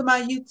can go to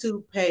my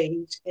YouTube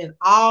page and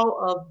all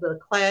of the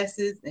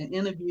classes and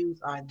interviews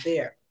are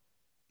there.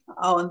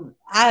 I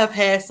have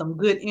had some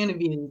good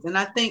interviews, and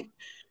I think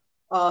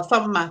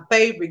some of my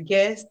favorite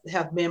guests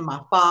have been my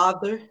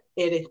father,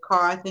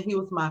 Carthan. He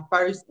was my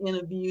first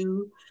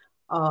interview.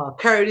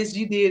 Curtis,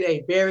 you did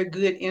a very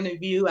good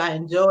interview. I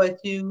enjoyed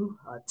you.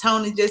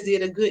 Tony just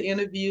did a good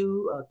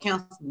interview,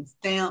 Councilman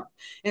Stamp.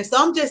 And so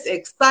I'm just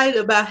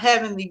excited about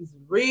having these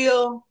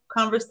real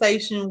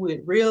conversations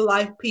with real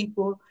life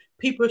people,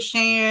 people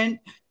sharing.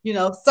 You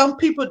know, some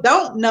people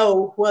don't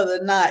know whether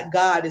or not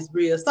God is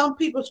real. Some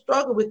people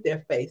struggle with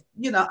their faith.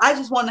 You know, I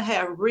just want to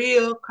have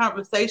real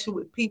conversation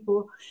with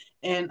people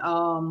and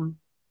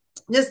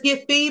just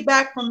get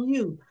feedback from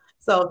you.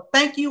 So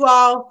thank you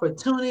all for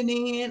tuning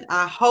in.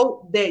 I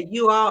hope that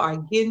you all are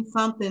getting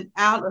something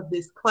out of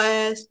this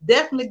class.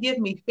 Definitely give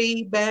me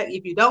feedback.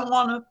 If you don't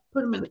want to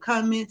put them in the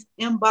comments,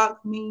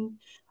 inbox me.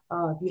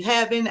 If you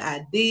have any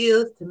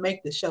ideas to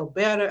make the show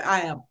better,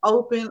 I am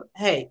open.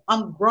 Hey,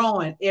 I'm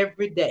growing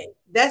every day.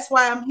 That's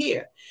why I'm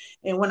here.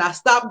 And when I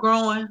stop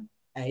growing,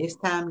 hey, it's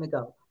time to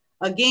go.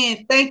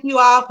 Again, thank you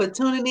all for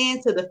tuning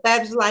in to the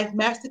Fabulous Life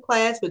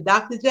Masterclass with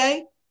Dr.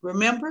 J.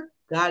 Remember,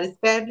 God is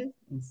fabulous,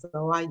 and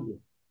so are you.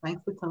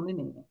 Thanks for tuning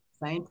in.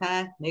 Same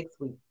time next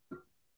week.